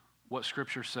minutes what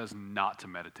Scripture says not to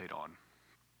meditate on.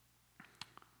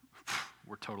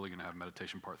 We're totally going to have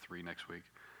meditation part 3 next week.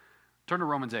 Turn to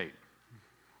Romans 8.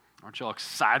 Aren't y'all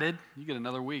excited? You get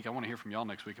another week. I want to hear from y'all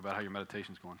next week about how your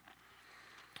meditation's going.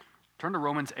 Turn to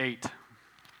Romans 8.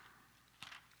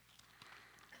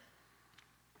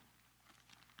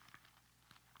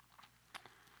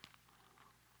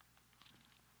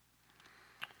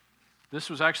 This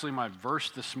was actually my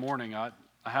verse this morning. I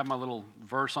have my little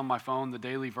verse on my phone, the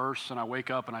daily verse, and I wake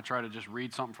up and I try to just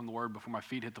read something from the Word before my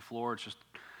feet hit the floor. It's just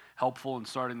helpful in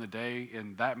starting the day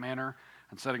in that manner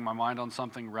and setting my mind on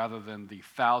something rather than the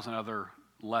 1,000 other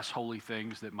less holy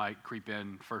things that might creep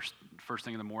in first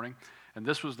thing in the morning. And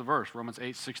this was the verse, Romans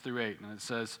 8, 6 through 8, and it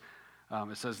says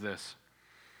this: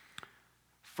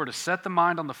 For to set the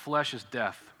mind on the flesh is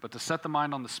death, but to set the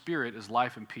mind on the Spirit is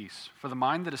life and peace. For the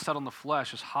mind that is set on the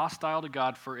flesh is hostile to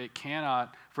God, for it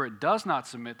does not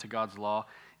submit to God's law.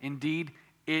 Indeed,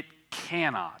 it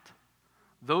cannot.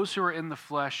 Those who are in the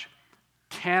flesh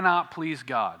cannot please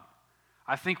God.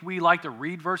 I think we like to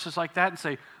read verses like that and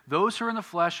say, those who are in the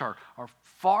flesh are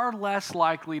far less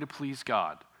likely to please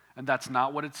God. And that's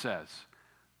not what it says.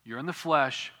 You're in the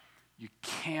flesh, you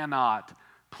cannot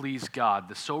please God.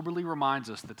 This soberly reminds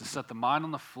us that to set the mind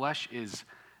on the flesh is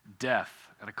death.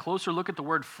 And a closer look at the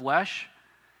word flesh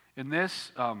in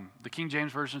this, the King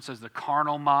James Version says the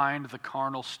carnal mind, the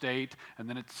carnal state, and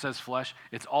then it says flesh.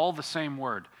 It's all the same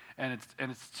word, and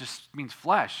it just means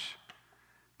flesh.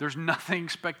 There's nothing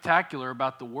spectacular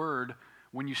about the word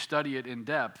when you study it in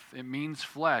depth. It means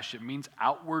flesh. It means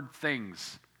outward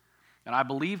things. And I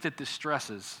believe that this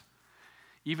stresses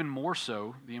even more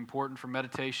so the importance for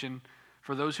meditation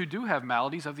for those who do have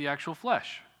maladies of the actual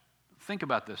flesh. Think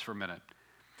about this for a minute.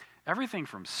 Everything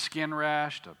from skin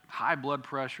rash to high blood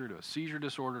pressure to a seizure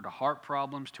disorder to heart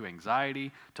problems to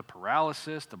anxiety to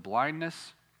paralysis to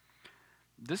blindness.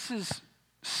 This is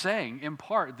saying in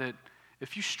part that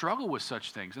if you struggle with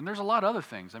such things, and there's a lot of other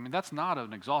things, I mean, that's not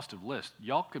an exhaustive list.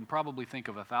 Y'all can probably think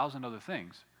of 1,000 other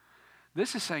things.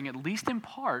 This is saying, at least in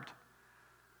part,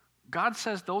 God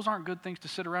says those aren't good things to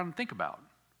sit around and think about.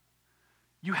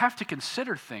 You have to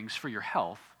consider things for your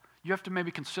health. You have to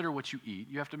maybe consider what you eat.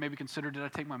 You have to maybe consider, did I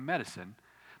take my medicine?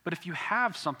 But if you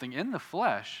have something in the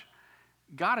flesh,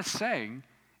 God is saying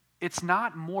it's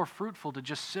not more fruitful to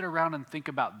just sit around and think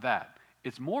about that.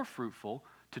 It's more fruitful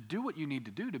to do what you need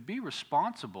to do, to be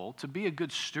responsible, to be a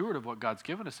good steward of what God's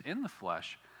given us in the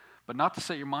flesh, but not to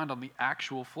set your mind on the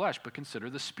actual flesh, but consider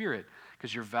the spirit,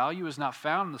 because your value is not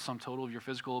found in the sum total of your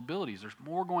physical abilities. There's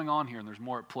more going on here, and there's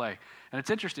more at play. And it's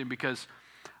interesting because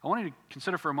I want you to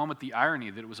consider for a moment the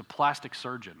irony that it was a plastic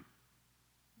surgeon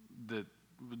that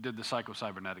did the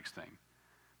psychocybernetics thing.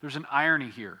 There's an irony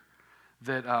here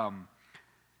that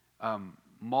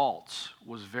Maltz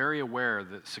was very aware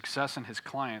that success in his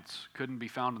clients couldn't be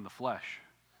found in the flesh.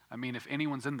 I mean, if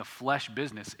anyone's in the flesh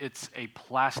business, it's a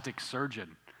plastic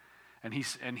surgeon. And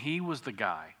he was the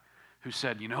guy who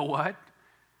said, you know what?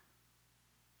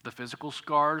 The physical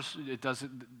scars,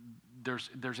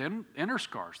 there's inner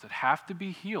scars that have to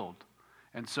be healed.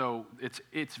 And so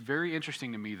it's very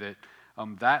interesting to me that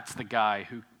that's the guy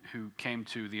who came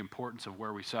to the importance of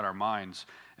where we set our minds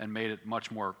and made it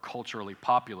much more culturally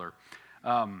popular.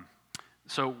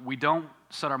 So we don't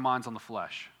set our minds on the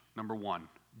flesh, number one.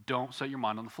 Don't set your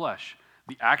mind on the flesh.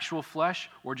 The actual flesh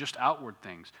or just outward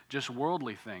things, just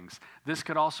worldly things. This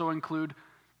could also include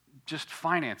just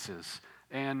finances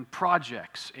and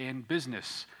projects and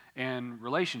business and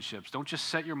relationships. Don't just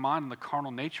set your mind on the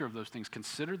carnal nature of those things.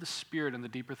 Consider the spirit and the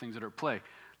deeper things that are at play.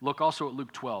 Look also at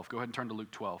Luke 12. Go ahead and turn to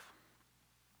Luke 12.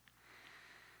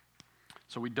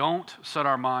 So we don't set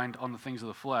our mind on the things of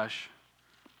the flesh,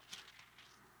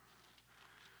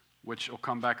 which will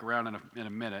come back around in a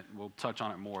minute. We'll touch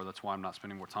on it more. That's why I'm not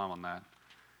spending more time on that.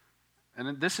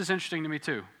 And this is interesting to me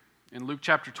too. In Luke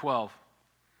chapter 12,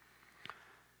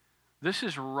 this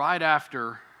is right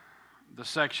after the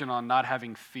section on not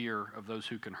having fear of those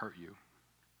who can hurt you.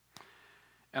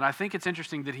 And I think it's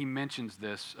interesting that he mentions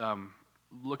this.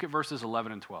 Look at verses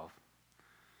 11 and 12.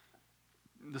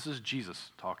 This is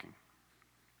Jesus talking.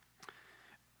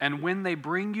 And when they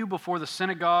bring you before the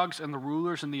synagogues and the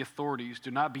rulers and the authorities, do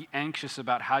not be anxious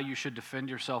about how you should defend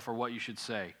yourself or what you should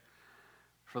say.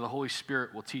 For the Holy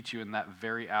Spirit will teach you in that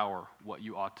very hour what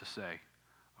you ought to say.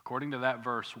 According to that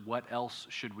verse, what else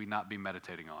should we not be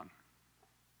meditating on?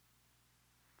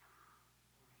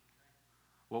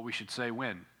 What we should say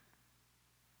when?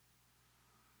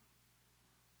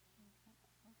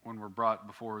 When we're brought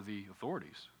before the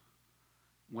authorities.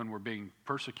 When we're being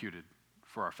persecuted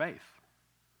for our faith.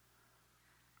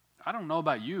 I don't know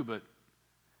about you, but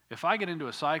if I get into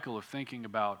a cycle of thinking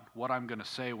about what I'm going to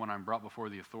say when I'm brought before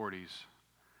the authorities,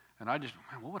 and I just,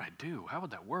 man, what would I do? How would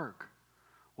that work?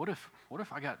 What if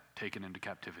I got taken into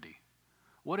captivity?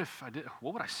 What if I did?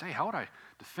 What would I say? How would I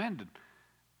defend?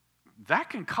 That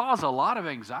can cause a lot of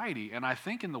anxiety, and I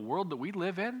think in the world that we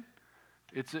live in,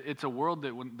 it's a world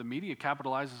that when the media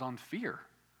capitalizes on fear.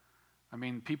 I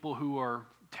mean, people who are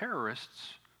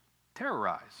terrorists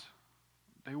terrorize.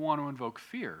 They want to invoke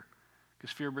fear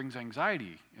because fear brings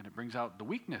anxiety and it brings out the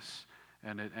weakness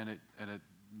and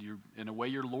you're in a way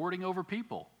you're lording over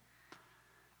people.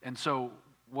 And so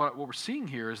what we're seeing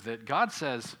here is that God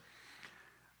says,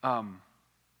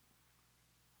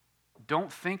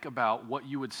 don't think about what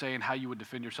you would say and how you would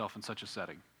defend yourself in such a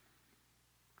setting.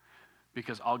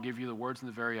 Because I'll give you the words in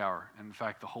the very hour. And in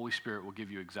fact, the Holy Spirit will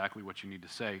give you exactly what you need to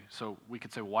say. So we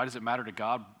could say, well, why does it matter to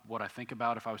God what I think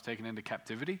about if I was taken into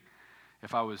captivity?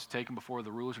 If I was taken before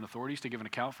the rulers and authorities to give an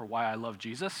account for why I love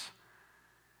Jesus?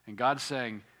 And God's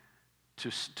saying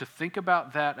to think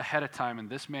about that ahead of time in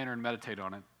this manner and meditate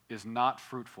on it is not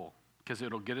fruitful because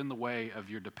it'll get in the way of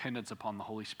your dependence upon the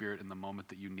Holy Spirit in the moment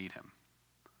that you need Him.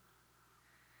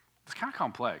 It's kind of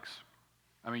complex.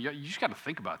 I mean, you just got to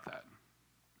think about that.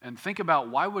 And think about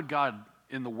why would God,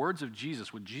 in the words of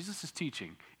Jesus, what Jesus is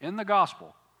teaching in the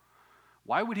gospel,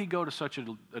 why would He go to such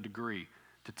a degree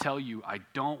to tell you, I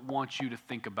don't want you to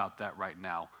think about that right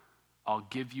now. I'll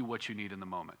give you what you need in the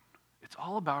moment. It's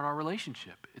all about our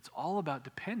relationship. It's all about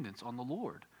dependence on the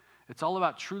Lord. It's all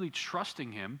about truly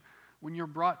trusting Him when you're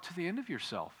brought to the end of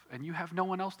yourself and you have no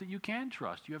one else that you can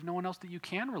trust. You have no one else that you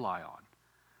can rely on.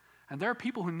 And there are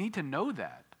people who need to know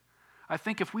that. I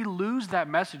think if we lose that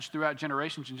message throughout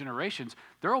generations and generations,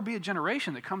 there will be a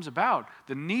generation that comes about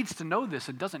that needs to know this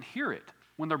and doesn't hear it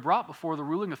when they're brought before the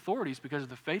ruling authorities because of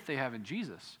the faith they have in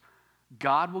Jesus.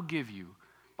 God will give you,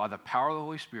 by the power of the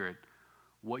Holy Spirit,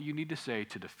 what you need to say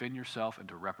to defend yourself and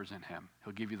to represent Him.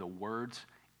 He'll give you the words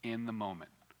in the moment.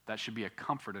 That should be a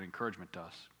comfort and encouragement to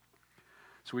us.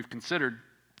 So we've considered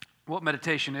what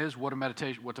meditation is, what to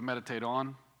meditate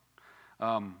on,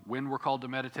 when we're called to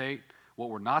meditate, what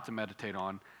we're not to meditate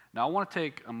on. Now I want to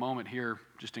take a moment here,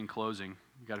 just in closing,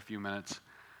 we've got a few minutes,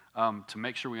 to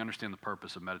make sure we understand the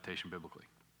purpose of meditation biblically.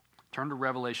 Turn to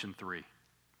Revelation 3.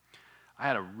 I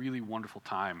had a really wonderful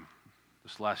time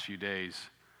this last few days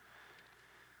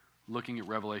looking at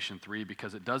Revelation 3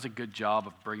 because it does a good job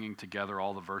of bringing together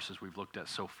all the verses we've looked at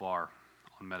so far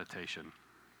on meditation.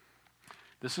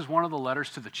 This is one of the letters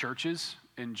to the churches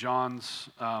in John's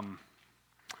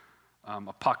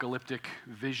apocalyptic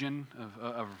vision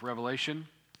of Revelation,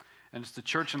 and it's the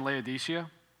church in Laodicea.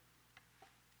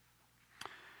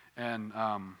 And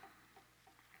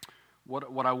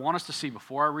what I want us to see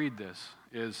before I read this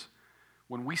is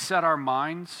when we set our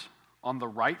minds on the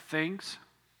right things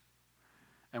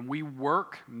and we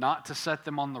work not to set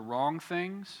them on the wrong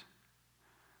things,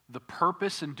 the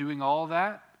purpose in doing all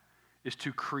that is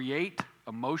to create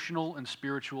emotional and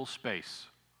spiritual space.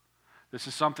 This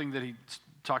is something that he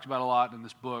talked about a lot in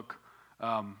this book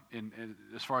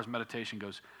as far as meditation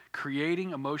goes.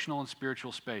 Creating emotional and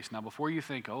spiritual space. Now, before you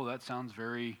think, oh, that sounds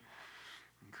very,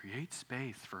 create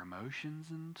space for emotions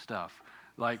and stuff.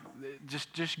 Like,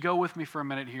 just go with me for a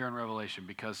minute here in Revelation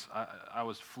because I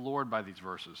was floored by these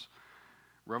verses.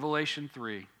 Revelation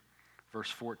 3,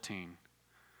 verse 14.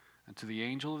 And to the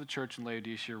angel of the church in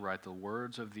Laodicea write the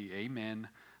words of the Amen,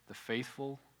 the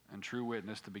faithful and true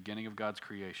witness, the beginning of God's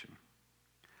creation.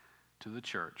 To the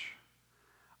church,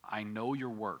 I know your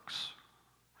works.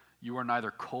 You are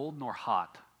neither cold nor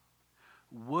hot.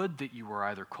 Would that you were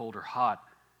either cold or hot.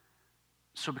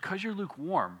 So because you're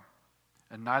lukewarm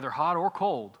and neither hot or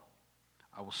cold,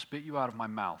 I will spit you out of my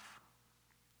mouth.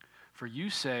 For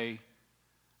you say,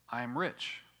 I am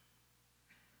rich.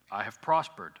 I have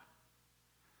prospered.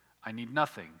 I need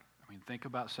nothing. I mean, think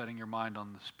about setting your mind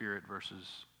on the spirit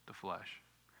versus the flesh.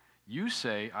 You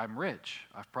say, I'm rich.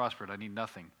 I've prospered. I need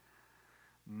nothing.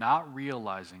 Not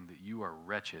realizing that you are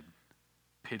wretched,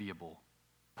 pitiable,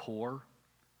 poor,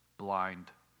 blind,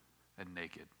 and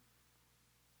naked.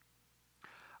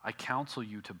 I counsel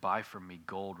you to buy from me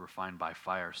gold refined by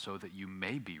fire so that you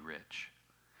may be rich,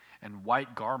 and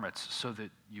white garments so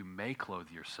that you may clothe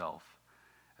yourself,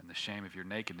 and the shame of your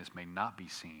nakedness may not be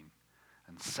seen,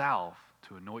 and salve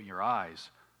to anoint your eyes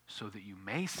so that you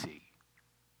may see.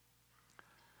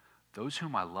 Those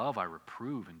whom I love I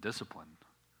reprove and discipline.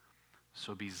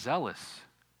 So be zealous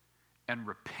and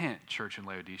repent, church in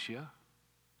Laodicea.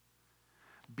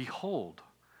 Behold,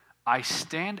 I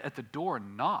stand at the door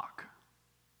and knock.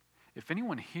 If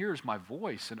anyone hears my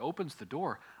voice and opens the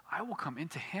door, I will come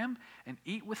into him and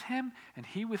eat with him and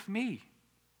he with me.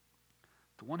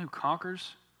 The one who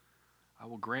conquers, I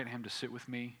will grant him to sit with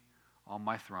me on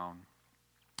my throne,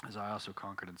 as I also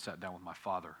conquered and sat down with my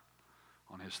Father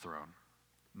on his throne.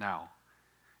 Now,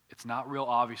 it's not real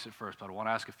obvious at first, but I want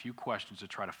to ask a few questions to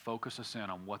try to focus us in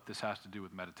on what this has to do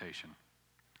with meditation.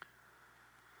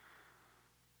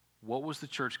 What was the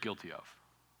church guilty of?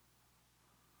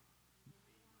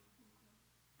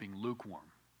 Being lukewarm.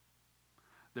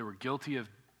 They were guilty of,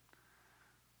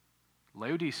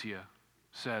 Laodicea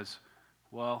says,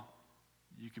 well,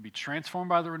 you can be transformed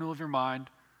by the renewal of your mind,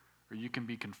 or you can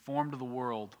be conformed to the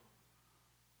world.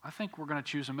 I think we're going to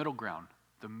choose a middle ground.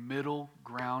 The middle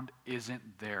ground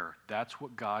isn't there. That's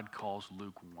what God calls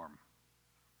lukewarm.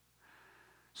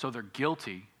 So they're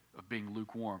guilty of being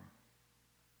lukewarm.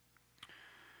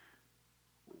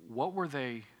 What were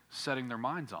they setting their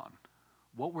minds on?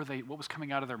 What was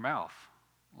coming out of their mouth?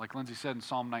 Like Lindsay said in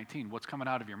Psalm 19, what's coming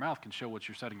out of your mouth can show what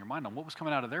you're setting your mind on. What was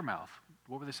coming out of their mouth?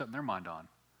 What were they setting their mind on?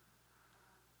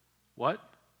 What?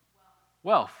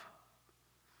 Wealth.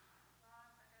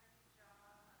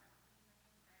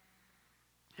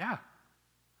 Yeah.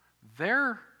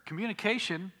 Their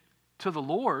communication to the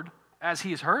Lord as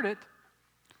he has heard it,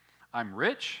 I'm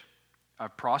rich,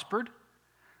 I've prospered,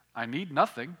 I need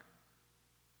nothing.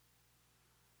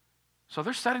 So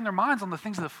they're setting their minds on the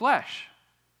things of the flesh.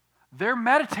 They're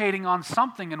meditating on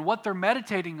something, and what they're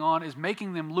meditating on is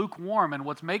making them lukewarm. And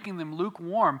what's making them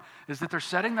lukewarm is that they're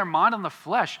setting their mind on the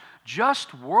flesh,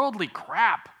 just worldly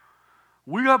crap.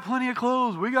 We got plenty of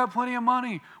clothes. We got plenty of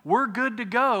money. We're good to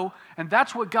go. And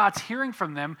that's what God's hearing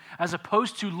from them, as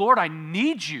opposed to, Lord, I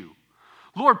need you.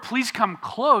 Lord, please come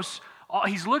close.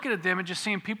 He's looking at them and just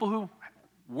seeing people who,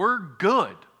 we're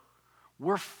good.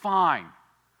 We're fine.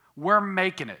 We're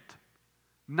making it.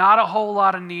 Not a whole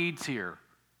lot of needs here.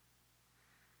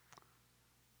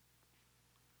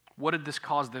 What did this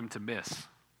cause them to miss?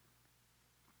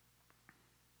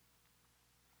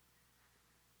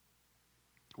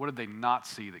 What did they not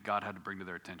see that God had to bring to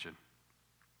their attention?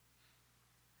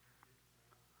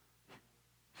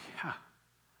 Yeah,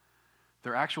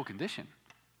 their actual condition.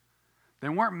 They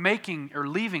weren't making or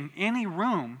leaving any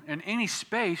room and any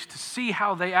space to see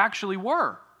how they actually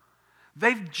were.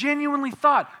 They've genuinely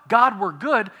thought, God, we're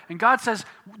good. And God says,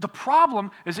 the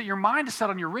problem is that your mind is set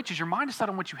on your riches. Your mind is set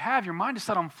on what you have. Your mind is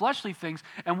set on fleshly things.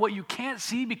 And what you can't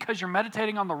see because you're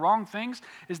meditating on the wrong things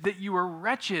is that you are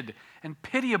wretched and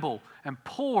pitiable and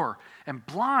poor and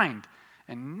blind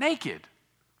and naked.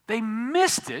 They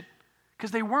missed it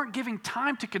because they weren't giving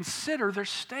time to consider their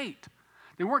state.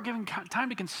 They weren't giving time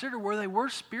to consider where they were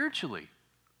spiritually.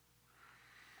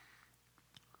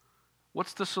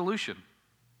 What's the solution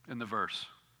in the verse?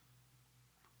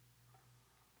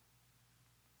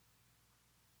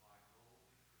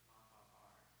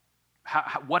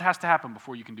 What has to happen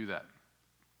before you can do that?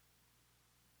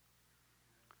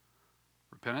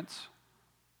 Repentance.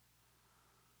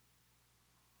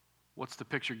 What's the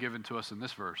picture given to us in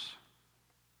this verse?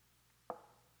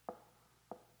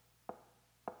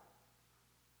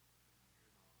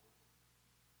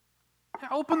 Yeah,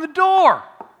 open the door.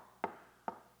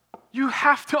 You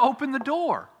have to open the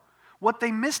door. What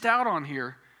they missed out on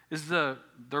here is the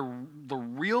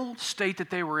real state that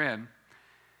they were in,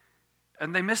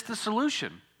 and they missed the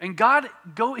solution. And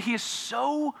He is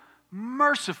so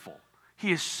merciful.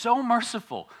 He is so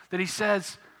merciful that He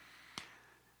says,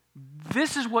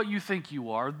 this is what you think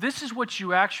you are. This is what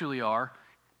you actually are.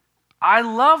 I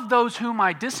love those whom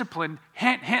I discipline.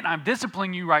 Hint, hint, I'm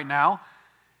disciplining you right now.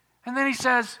 And then He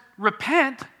says,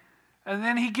 repent. And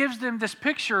then He gives them this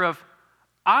picture of,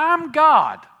 I'm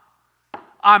God.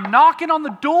 I'm knocking on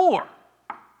the door.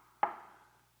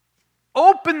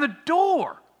 Open the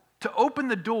door. To open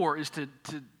the door is to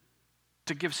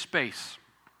give space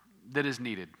that is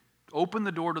needed. Open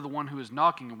the door to the one who is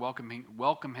knocking and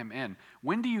welcome him in.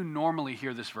 When do you normally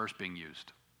hear this verse being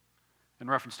used? In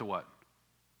reference to what?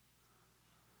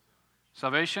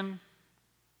 Salvation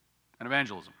and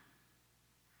evangelism.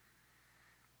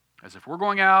 As if we're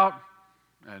going out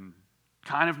and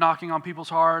kind of knocking on people's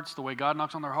hearts the way God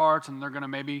knocks on their hearts, and they're going to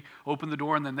maybe open the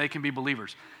door and then they can be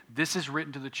believers. This is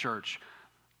written to the church.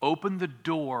 Open the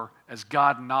door as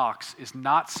God knocks is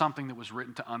not something that was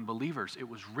written to unbelievers. It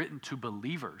was written to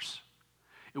believers.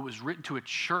 It was written to a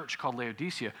church called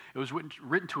Laodicea. It was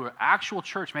written to an actual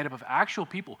church made up of actual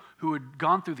people who had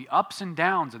gone through the ups and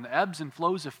downs and the ebbs and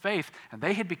flows of faith, and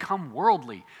they had become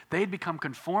worldly. They had become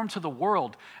conformed to the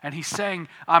world. And He's saying,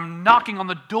 I'm knocking on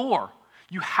the door.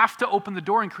 You have to open the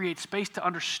door and create space to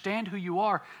understand who you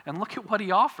are. And look at what He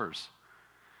offers.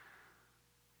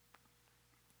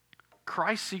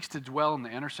 Christ seeks to dwell in the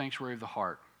inner sanctuary of the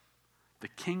heart. The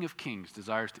King of Kings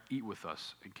desires to eat with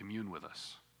us and commune with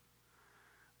us.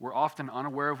 We're often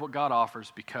unaware of what God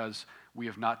offers because we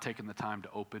have not taken the time to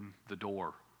open the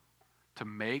door, to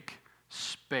make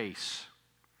space,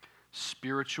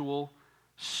 spiritual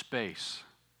space,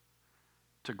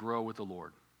 to grow with the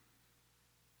Lord.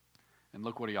 And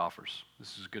look what He offers.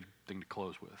 This is a good thing to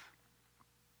close with.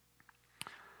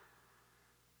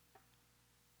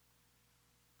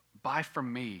 Buy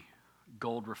from me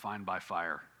gold refined by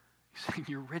fire. He's saying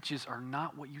your riches are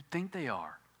not what you think they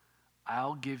are.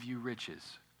 I'll give you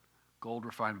riches, gold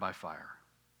refined by fire,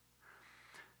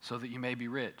 so that you may be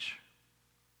rich.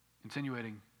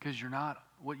 Insinuating, because you're not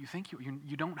what you think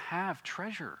you don't have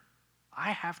treasure.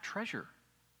 I have treasure.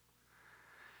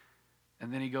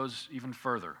 And then He goes even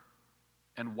further.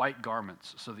 And white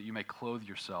garments, so that you may clothe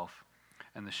yourself,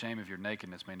 and the shame of your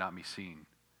nakedness may not be seen.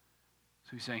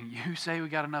 So He's saying, you say we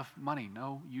got enough money.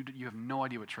 No, you have no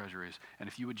idea what treasure is. And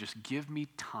if you would just give me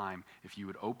time, if you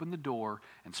would open the door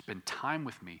and spend time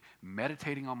with me,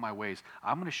 meditating on my ways,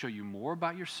 I'm going to show you more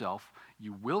about yourself.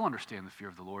 You will understand the fear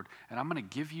of the Lord, and I'm going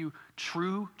to give you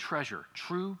true treasure,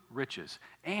 true riches,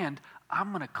 and I'm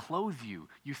going to clothe you.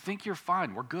 You think you're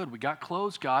fine. We're good. We got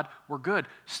clothes, God. We're good.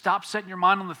 Stop setting your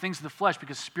mind on the things of the flesh,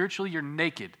 because spiritually you're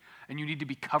naked and you need to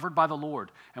be covered by the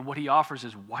Lord. And what He offers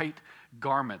is white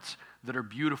garments that are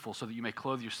beautiful, so that you may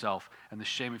clothe yourself, and the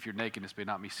shame of your nakedness may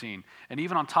not be seen. And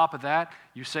even on top of that,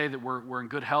 you say that we're in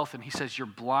good health, and He says you're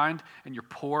blind and you're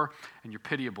poor and you're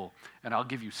pitiable, and I'll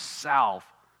give you salve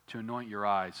to anoint your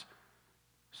eyes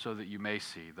so that you may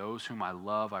see. Those whom I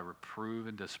love I reprove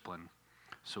and discipline.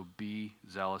 So be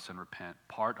zealous and repent.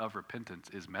 Part of repentance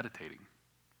is meditating.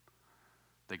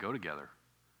 They go together.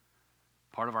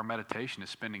 Part of our meditation is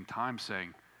spending time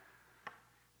saying,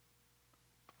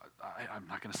 I'm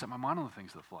not going to set my mind on the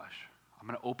things of the flesh. I'm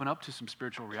going to open up to some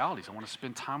spiritual realities. I want to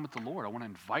spend time with the Lord. I want to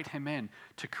invite Him in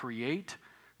to create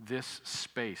this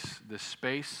space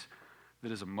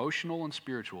that is emotional and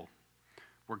spiritual,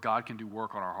 where God can do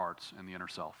work on our hearts and the inner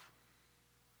self.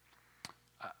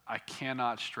 I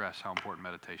cannot stress how important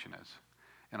meditation is,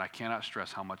 and I cannot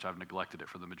stress how much I've neglected it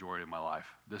for the majority of my life.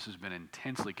 This has been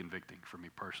intensely convicting for me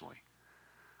personally.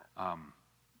 I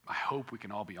hope we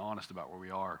can all be honest about where we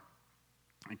are.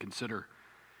 And consider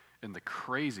in the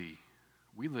crazy,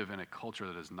 we live in a culture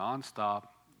that is nonstop,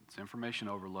 it's information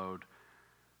overload,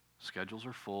 schedules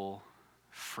are full,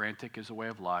 frantic is a way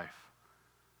of life,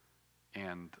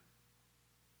 and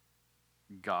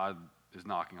God is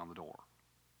knocking on the door.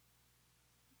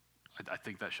 I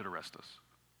think that should arrest us.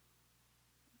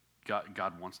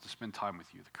 God wants to spend time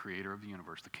with you. The creator of the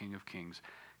universe, the King of Kings,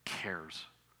 cares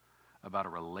about a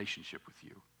relationship with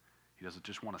you. He doesn't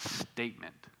just want a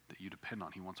statement that you depend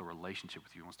on. He wants a relationship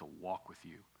with you. He wants to walk with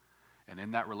you. And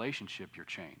in that relationship, you're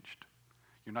changed.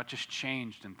 You're not just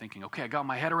changed in thinking, okay, I got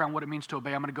my head around what it means to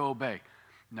obey. I'm going to go obey.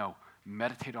 No,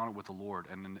 meditate on it with the Lord.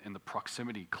 And in the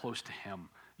proximity close to him,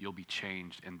 you'll be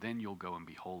changed. And then you'll go and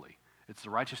be holy. It's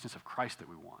the righteousness of Christ that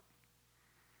we want.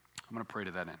 I'm going to pray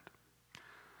to that end.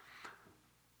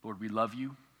 Lord, we love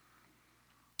you.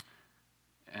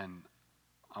 And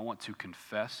I want to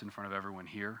confess in front of everyone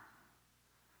here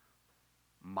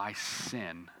my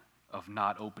sin of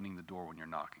not opening the door when you're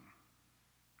knocking.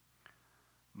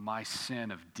 My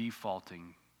sin of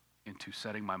defaulting into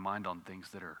setting my mind on things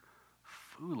that are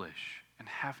foolish and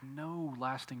have no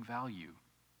lasting value.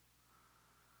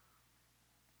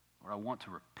 Lord, I want to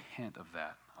repent of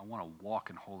that. I want to walk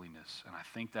in holiness, and I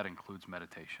think that includes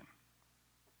meditation.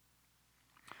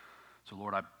 So,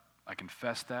 Lord, I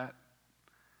confess that,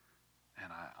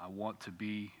 and I want to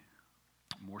be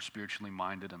more spiritually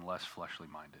minded and less fleshly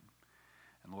minded.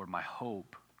 And Lord, my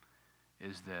hope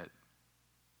is that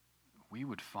we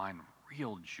would find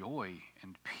real joy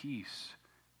and peace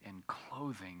and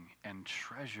clothing and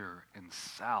treasure and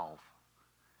salve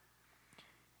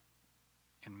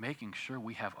in making sure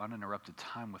we have uninterrupted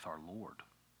time with our Lord.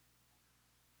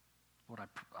 Lord,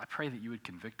 I pray that you would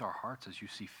convict our hearts as you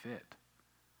see fit.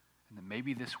 And that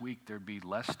maybe this week there'd be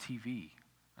less TV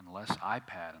and less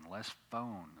iPad and less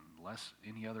phone and less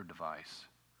any other device.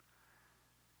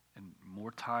 And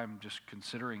more time just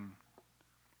considering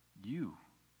you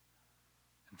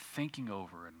and thinking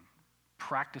over and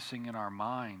practicing in our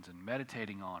minds and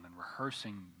meditating on and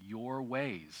rehearsing your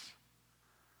ways.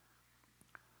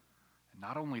 And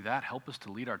not only that, help us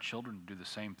to lead our children to do the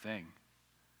same thing.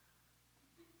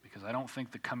 Because I don't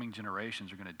think the coming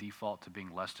generations are going to default to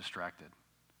being less distracted.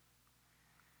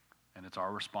 And it's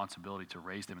our responsibility to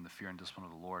raise them in the fear and discipline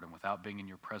of the Lord. And without being in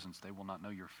your presence, they will not know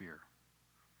your fear.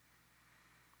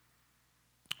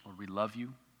 Lord, we love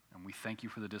you, and we thank you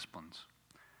for the disciplines.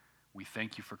 We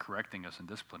thank you for correcting us and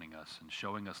disciplining us and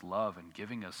showing us love and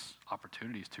giving us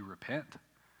opportunities to repent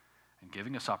and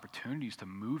giving us opportunities to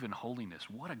move in holiness.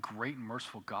 What a great and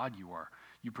merciful God you are.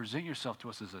 You present yourself to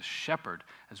us as a shepherd,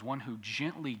 as one who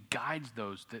gently guides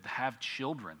those that have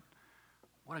children.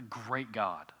 What a great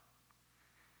God.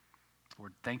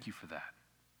 Lord, thank you for that.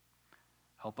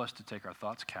 Help us to take our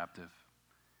thoughts captive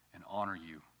and honor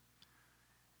you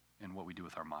in what we do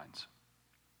with our minds.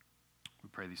 We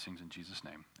pray these things in Jesus'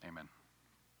 name. Amen.